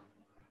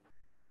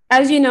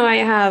 as you know, I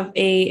have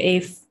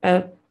a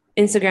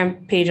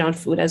Instagram page on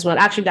food as well.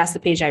 Actually, that's the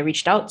page I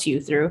reached out to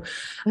you through.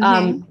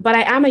 Mm-hmm. But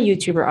I am a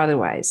YouTuber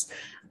otherwise.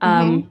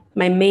 Mm-hmm.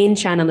 My main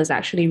channel is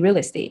actually real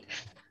estate.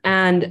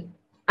 And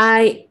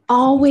I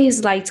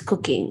always liked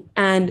cooking.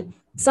 And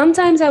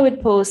sometimes I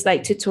would post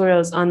like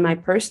tutorials on my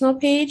personal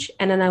page.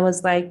 And then I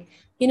was like,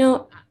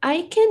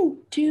 I can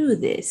do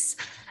this.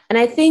 And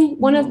I think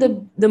one of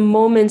Mm-hmm. the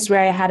moments where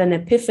I had an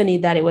epiphany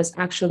that it was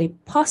actually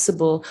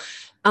possible,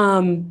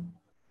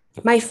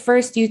 my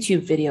first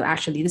YouTube video,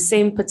 actually, the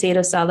same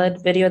potato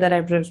salad video that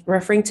I was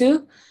referring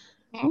to,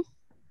 Mm-hmm.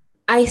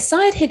 I saw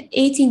it hit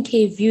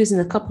 18K views in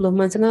a couple of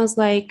months, and I was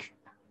like,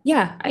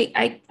 yeah,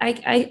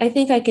 I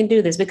think I can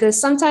do this, because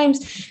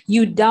sometimes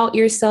you doubt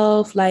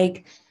yourself,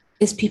 like,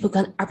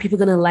 are people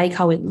gonna like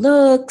how it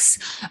looks?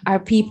 Are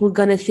people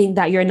gonna think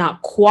that you're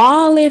not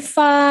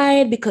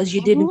qualified because you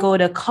didn't Mm-hmm. go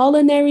to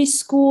culinary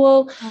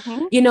school?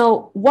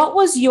 Mm-hmm. What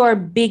was your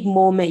big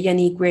moment,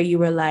 Yannick, where you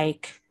were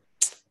like,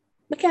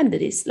 I can do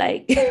this,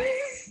 like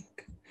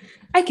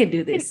I can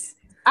do this.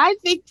 I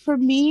think for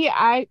me,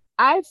 I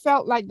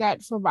felt like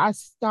that from I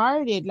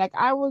started. Like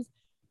I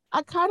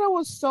kind of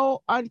was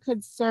so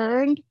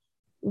unconcerned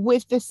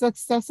with the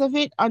success of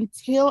it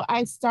until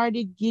I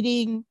started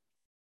getting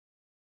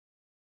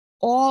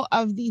all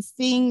of these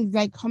things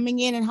like coming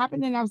in and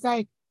happening. I was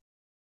like,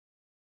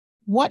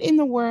 what in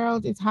the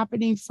world is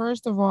happening,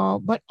 first of all?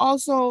 But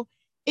also,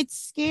 it's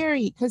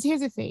scary because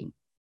here's the thing.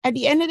 At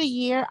the end of the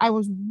year, I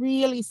was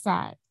really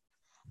sad.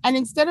 And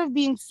instead of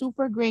being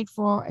super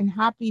grateful and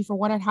happy for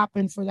what had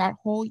happened for that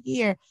whole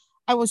year,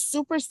 I was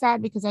super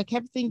sad because I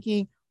kept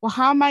thinking, well,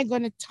 how am I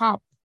going to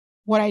top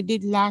what I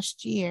did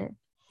last year?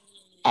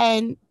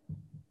 And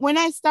when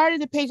I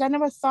started the page, I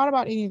never thought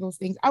about any of those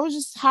things. I was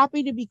just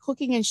happy to be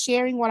cooking and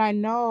sharing what I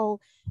know.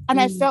 And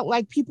I Mm, felt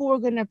like people were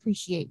going to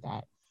appreciate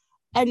that.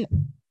 And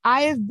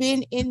I have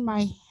been in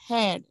my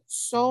head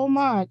so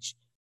much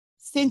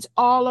since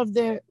all of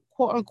the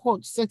quote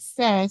unquote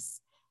success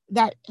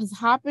that has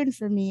happened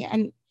for me.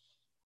 And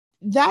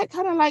that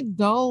kind of like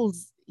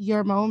dulls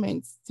your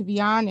moments, to be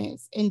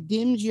honest, and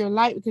dims your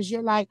light because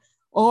you're like,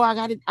 oh, I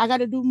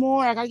gotta do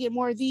more. I gotta get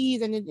more of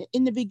these. And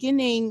in the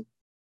beginning,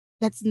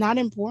 that's not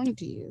important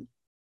to you,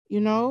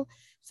 you know?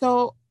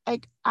 So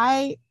like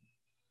I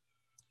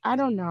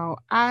don't know.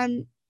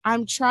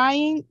 I'm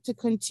trying to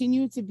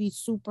continue to be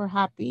super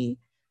happy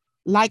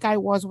like I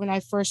was when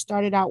I first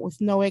started out with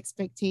no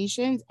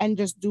expectations and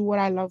just do what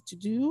I love to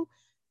do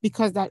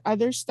because that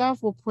other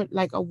stuff will put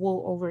like a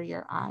wool over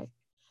your eye.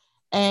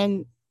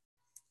 And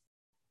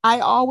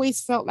I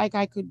always felt like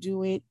I could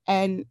do it.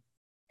 And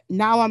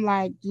now I'm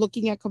like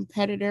looking at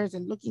competitors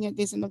and looking at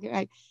this and looking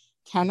like,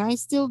 can I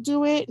still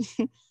do it?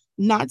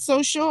 Not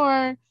so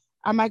sure.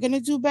 Am I going to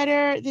do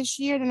better this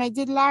year than I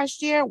did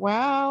last year?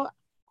 Well,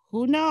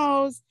 who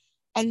knows?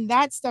 And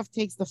that stuff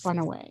takes the fun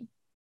away.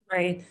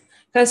 right.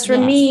 Because for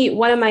Yeah. me,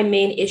 one of my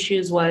main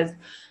issues was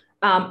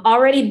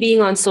already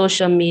being on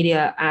social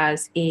media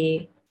as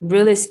a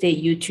real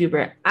estate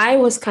YouTuber. I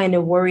was kind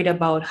of worried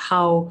about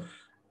how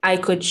I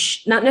could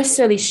not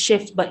necessarily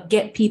shift, but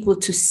get people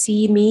to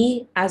see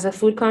me as a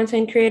food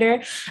content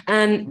creator.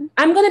 And Mm-hmm.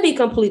 I'm going to be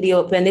completely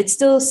open. It's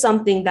still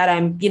something that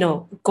I'm,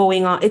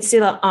 going on. It's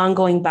still an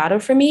ongoing battle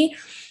for me.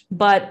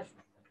 But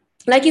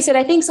like you said,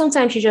 I think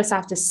sometimes you just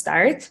have to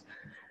start.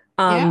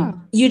 Yeah.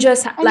 You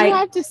just And you like,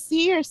 have to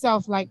see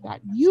yourself like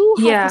that. You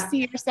have to yeah, see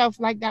yourself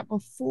like that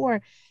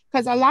before,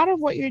 because a lot of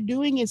what you're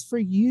doing is for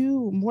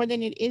you more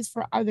than it is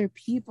for other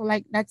people.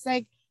 Like,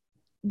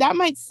 that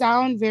might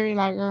sound very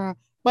like,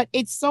 but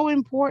it's so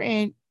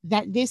important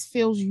that this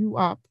fills you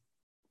up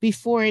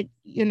before it,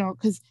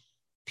 because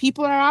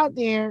people are out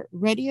there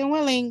ready and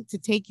willing to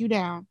take you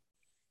down.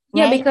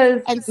 yeah, Right.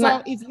 because And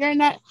so if you're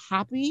not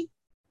happy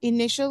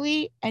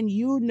initially and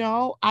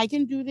I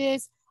can do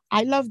this,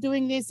 I love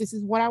doing this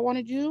is what I want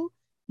to do,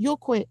 you'll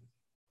quit.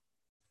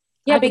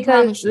 Yeah, I can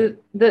because promise you.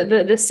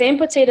 the same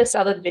potato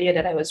salad video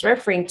that I was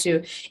referring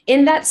to,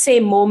 in that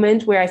same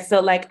moment where I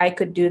felt like I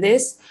could do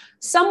this,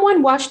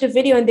 someone watched the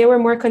video and they were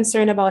more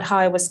concerned about how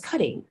I was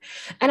cutting.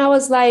 And I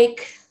was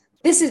like,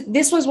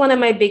 this was one of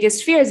my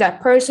biggest fears,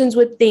 that persons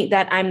would think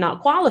that I'm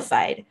not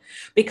qualified,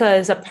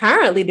 because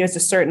apparently there's a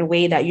certain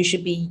way that you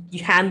should be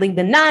handling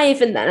the knife,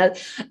 and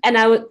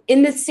I was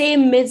in the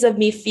same midst of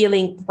me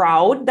feeling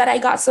proud that I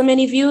got so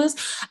many views.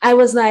 I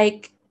was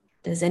like,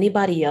 does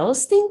anybody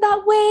else think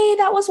that way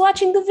that was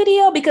watching the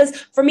video? Because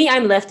for me,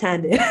 I'm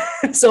left-handed.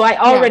 So I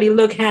Yeah. already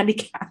look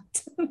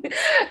handicapped.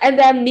 And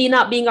then me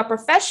not being a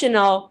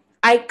professional,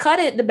 I cut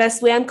it the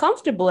best way I'm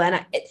comfortable.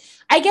 And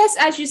I guess,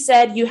 as you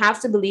said, you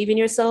have to believe in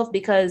yourself,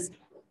 because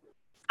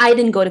I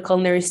didn't go to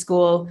culinary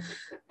school.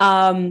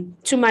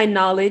 To my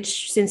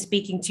knowledge, since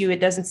speaking to you, it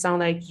doesn't sound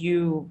like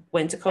you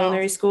went to No,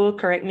 culinary school.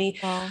 Correct me.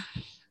 no.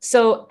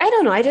 So I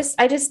don't know.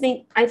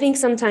 I think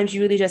sometimes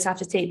you really just have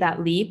to take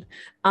that leap.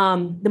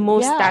 The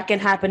most Yeah, that can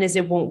happen is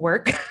it won't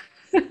work,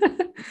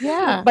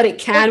 yeah. but it But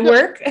can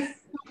work.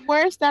 the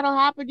worst that'll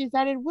happen is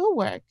that it will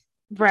work.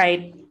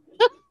 Right. And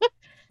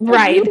you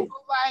Right. will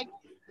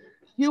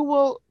you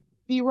will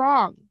be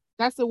wrong.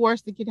 That's the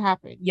worst that could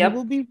happen. You will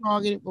Yep. be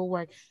wrong and it will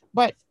work.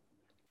 But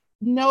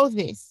know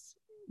this,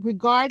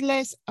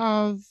 regardless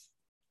of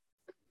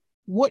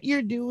what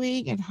you're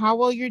doing and how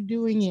well you're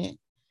doing it,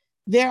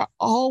 there are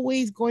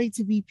always going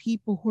to be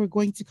people who are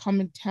going to come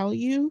and tell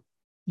you,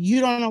 you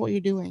don't know what you're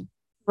doing.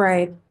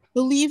 Right.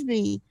 Believe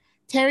me,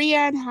 Terry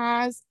Ann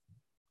has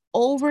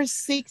over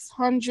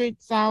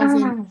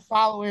 600,000 Ah,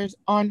 followers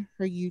on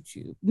her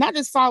YouTube. Not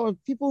just followers,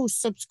 people who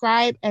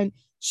subscribe. And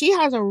she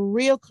has a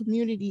real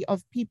community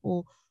of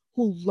people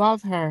who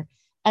love her.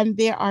 And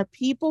there are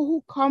people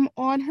who come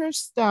on her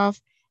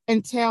stuff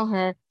and tell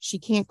her she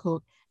can't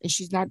cook and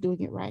she's not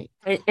doing it right.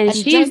 and And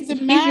just she's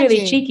really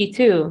imagine, cheeky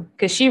too,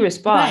 because she right?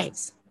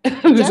 responds.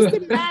 Just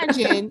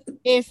imagine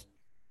if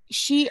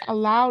she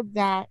allowed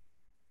that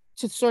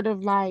to sort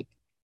of like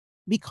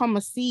become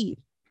a seed,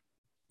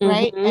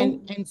 right? Hmm.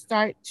 And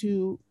start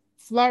to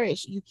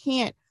flourish. You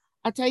can't.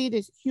 I'll tell you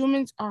this,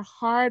 humans are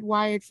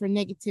hardwired for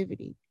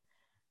negativity.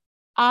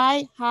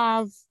 I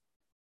have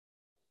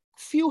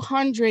few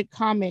hundred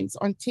comments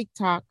on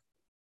TikTok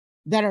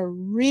that are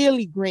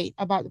really great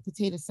about the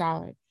potato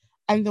salad.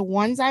 And the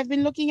ones I've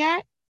been looking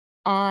at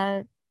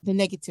are the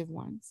negative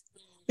ones.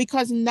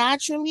 Because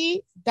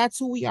naturally, that's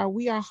who we are.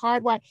 We are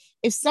hardwired.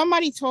 If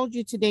somebody told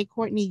you today,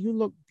 Courtney, you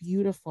look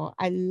beautiful,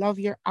 I love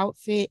your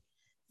outfit,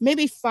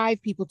 maybe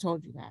 5 people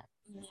told you that.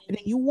 And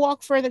then you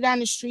walk further down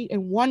the street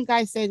and one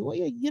guy says, well,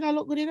 you don't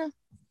look good enough.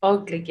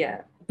 Okay,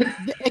 yeah.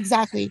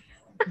 Exactly.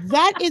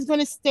 That is going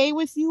to stay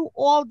with you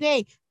all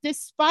day,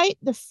 despite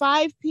the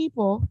 5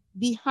 people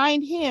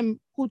behind him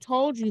who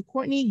told you,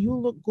 Courtney, you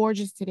look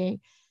gorgeous today.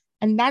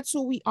 And that's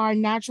who we are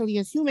naturally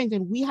as humans.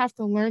 And we have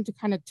to learn to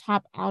kind of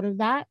tap out of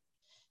that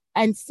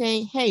and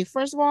say, hey,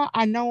 first of all,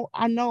 I know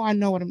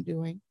what I'm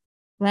doing.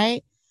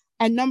 Right.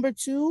 And number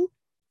two,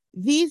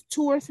 these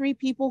 2 or 3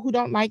 people who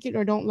don't like it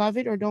or don't love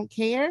it or don't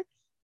care,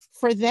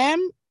 for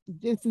them,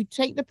 if we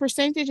take the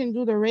percentage and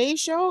do the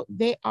ratio,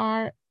 they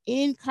are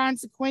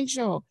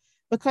inconsequential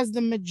because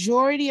the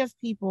majority of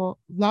people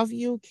love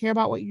you, care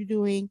about what you're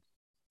doing,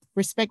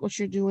 respect what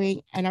you're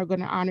doing, and are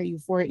going to honor you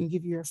for it and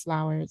give you your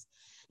flowers.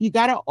 You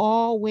got to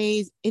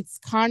always, it's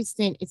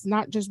constant. It's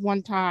not just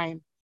one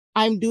time.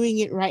 I'm doing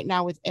it right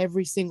now with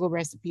every single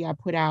recipe I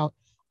put out.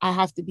 I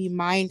have to be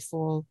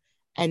mindful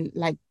and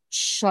like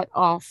shut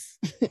off,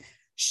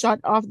 shut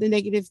off the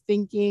negative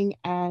thinking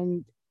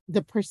and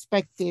the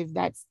perspective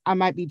that I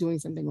might be doing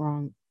something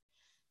wrong.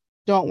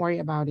 Don't worry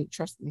about it.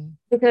 Trust me.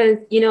 Because,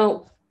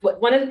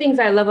 one of the things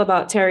I love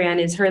about Tarian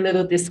is her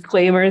little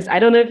disclaimers. I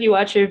don't know if you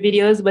watch her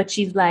videos, but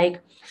she's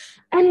like,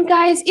 and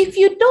guys, if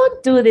you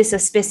don't do this a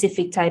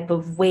specific type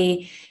of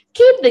way,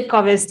 keep the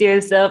comments to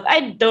yourself.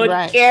 I don't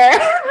Right, care.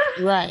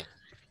 right.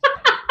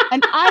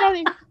 And I don't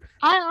even,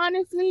 I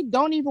honestly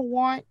don't even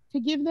want to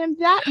give them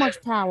that much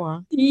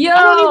power.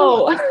 I don't even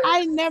want, Yo.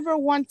 I never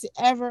want to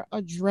ever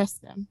address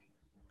them.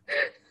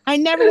 I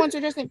never want to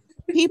address them.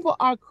 People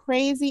are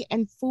crazy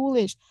and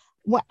foolish.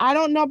 What I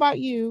don't know about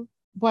you,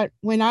 but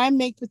when I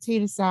make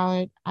potato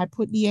salad, I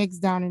put the eggs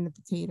down in the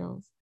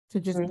potatoes to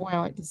just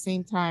boil at the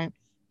same time.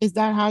 Is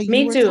that how you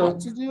Me were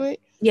taught too. to do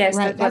it? Yes,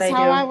 Right. that's what That's I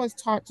how do. I was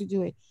taught to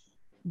do it.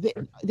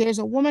 There's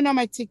a woman on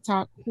my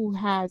TikTok who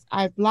has,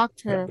 I've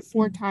blocked her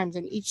 4 times,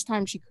 and each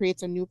time she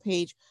creates a new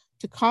page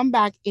to come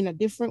back in a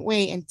different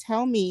way and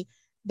tell me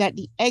that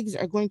the eggs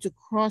are going to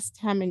cross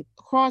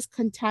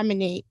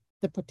contaminate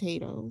the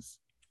potatoes.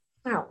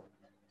 Wow.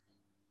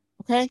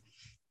 Okay.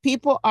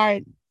 People are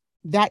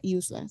that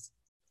useless.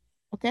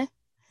 Okay.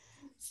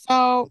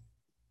 So,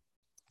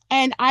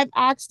 and I've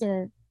asked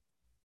her,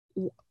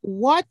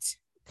 what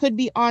could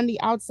be on the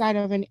outside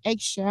of an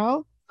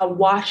eggshell A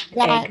washed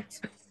that egg.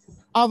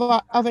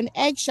 of an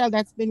eggshell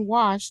that's been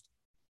washed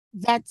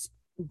that's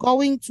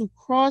going to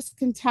cross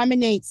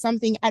contaminate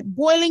something at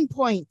boiling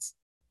point.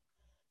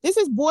 This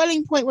is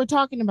boiling point we're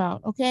talking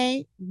about,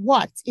 okay?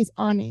 What is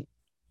on it?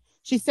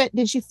 She said,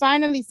 then she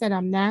finally said,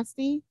 I'm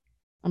nasty,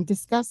 I'm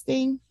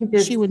disgusting. She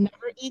Just would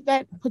never eat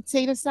that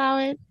potato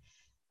salad.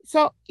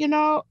 So,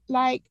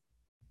 like,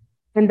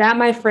 and that,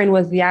 my friend,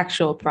 was the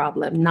actual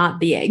problem, not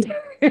the egg.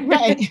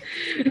 right,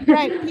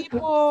 right.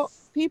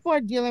 People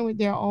are dealing with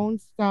their own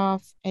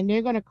stuff and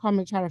they're gonna come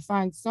and try to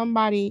find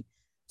somebody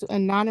to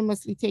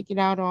anonymously take it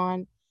out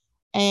on.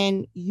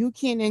 And you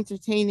can't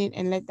entertain it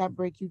and let that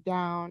break you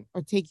down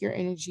or take your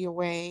energy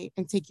away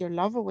and take your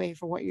love away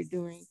for what you're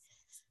doing.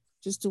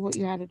 Just do what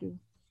you had to do.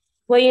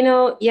 Well,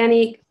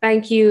 Yannick,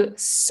 thank you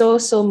so,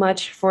 so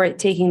much for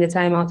taking the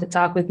time out to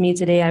talk with me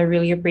today. I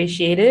really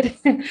appreciate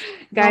it. No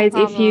Guys,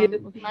 problem.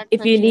 It was my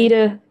if you need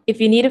pleasure. If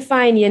you need to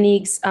find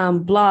Yanik's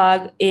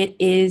blog, it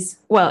is,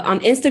 well, on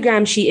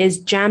Instagram, she is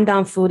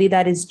Jamdown Foodie.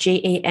 That is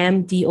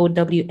JAMDOWN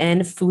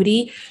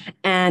Foodie.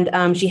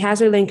 And she has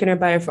her link in her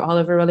bio for all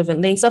of her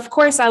relevant links. Of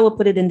course, I will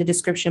put it in the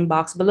description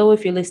box below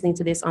if you're listening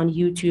to this on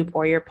YouTube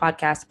or your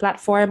podcast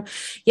platform.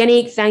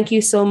 Yanik, thank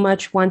you so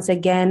much once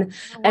again. You're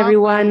welcome.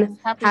 Everyone,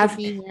 Happy to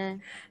be here.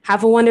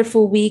 have a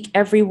wonderful week,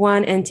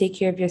 everyone, and take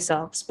care of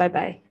yourselves. Bye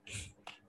bye.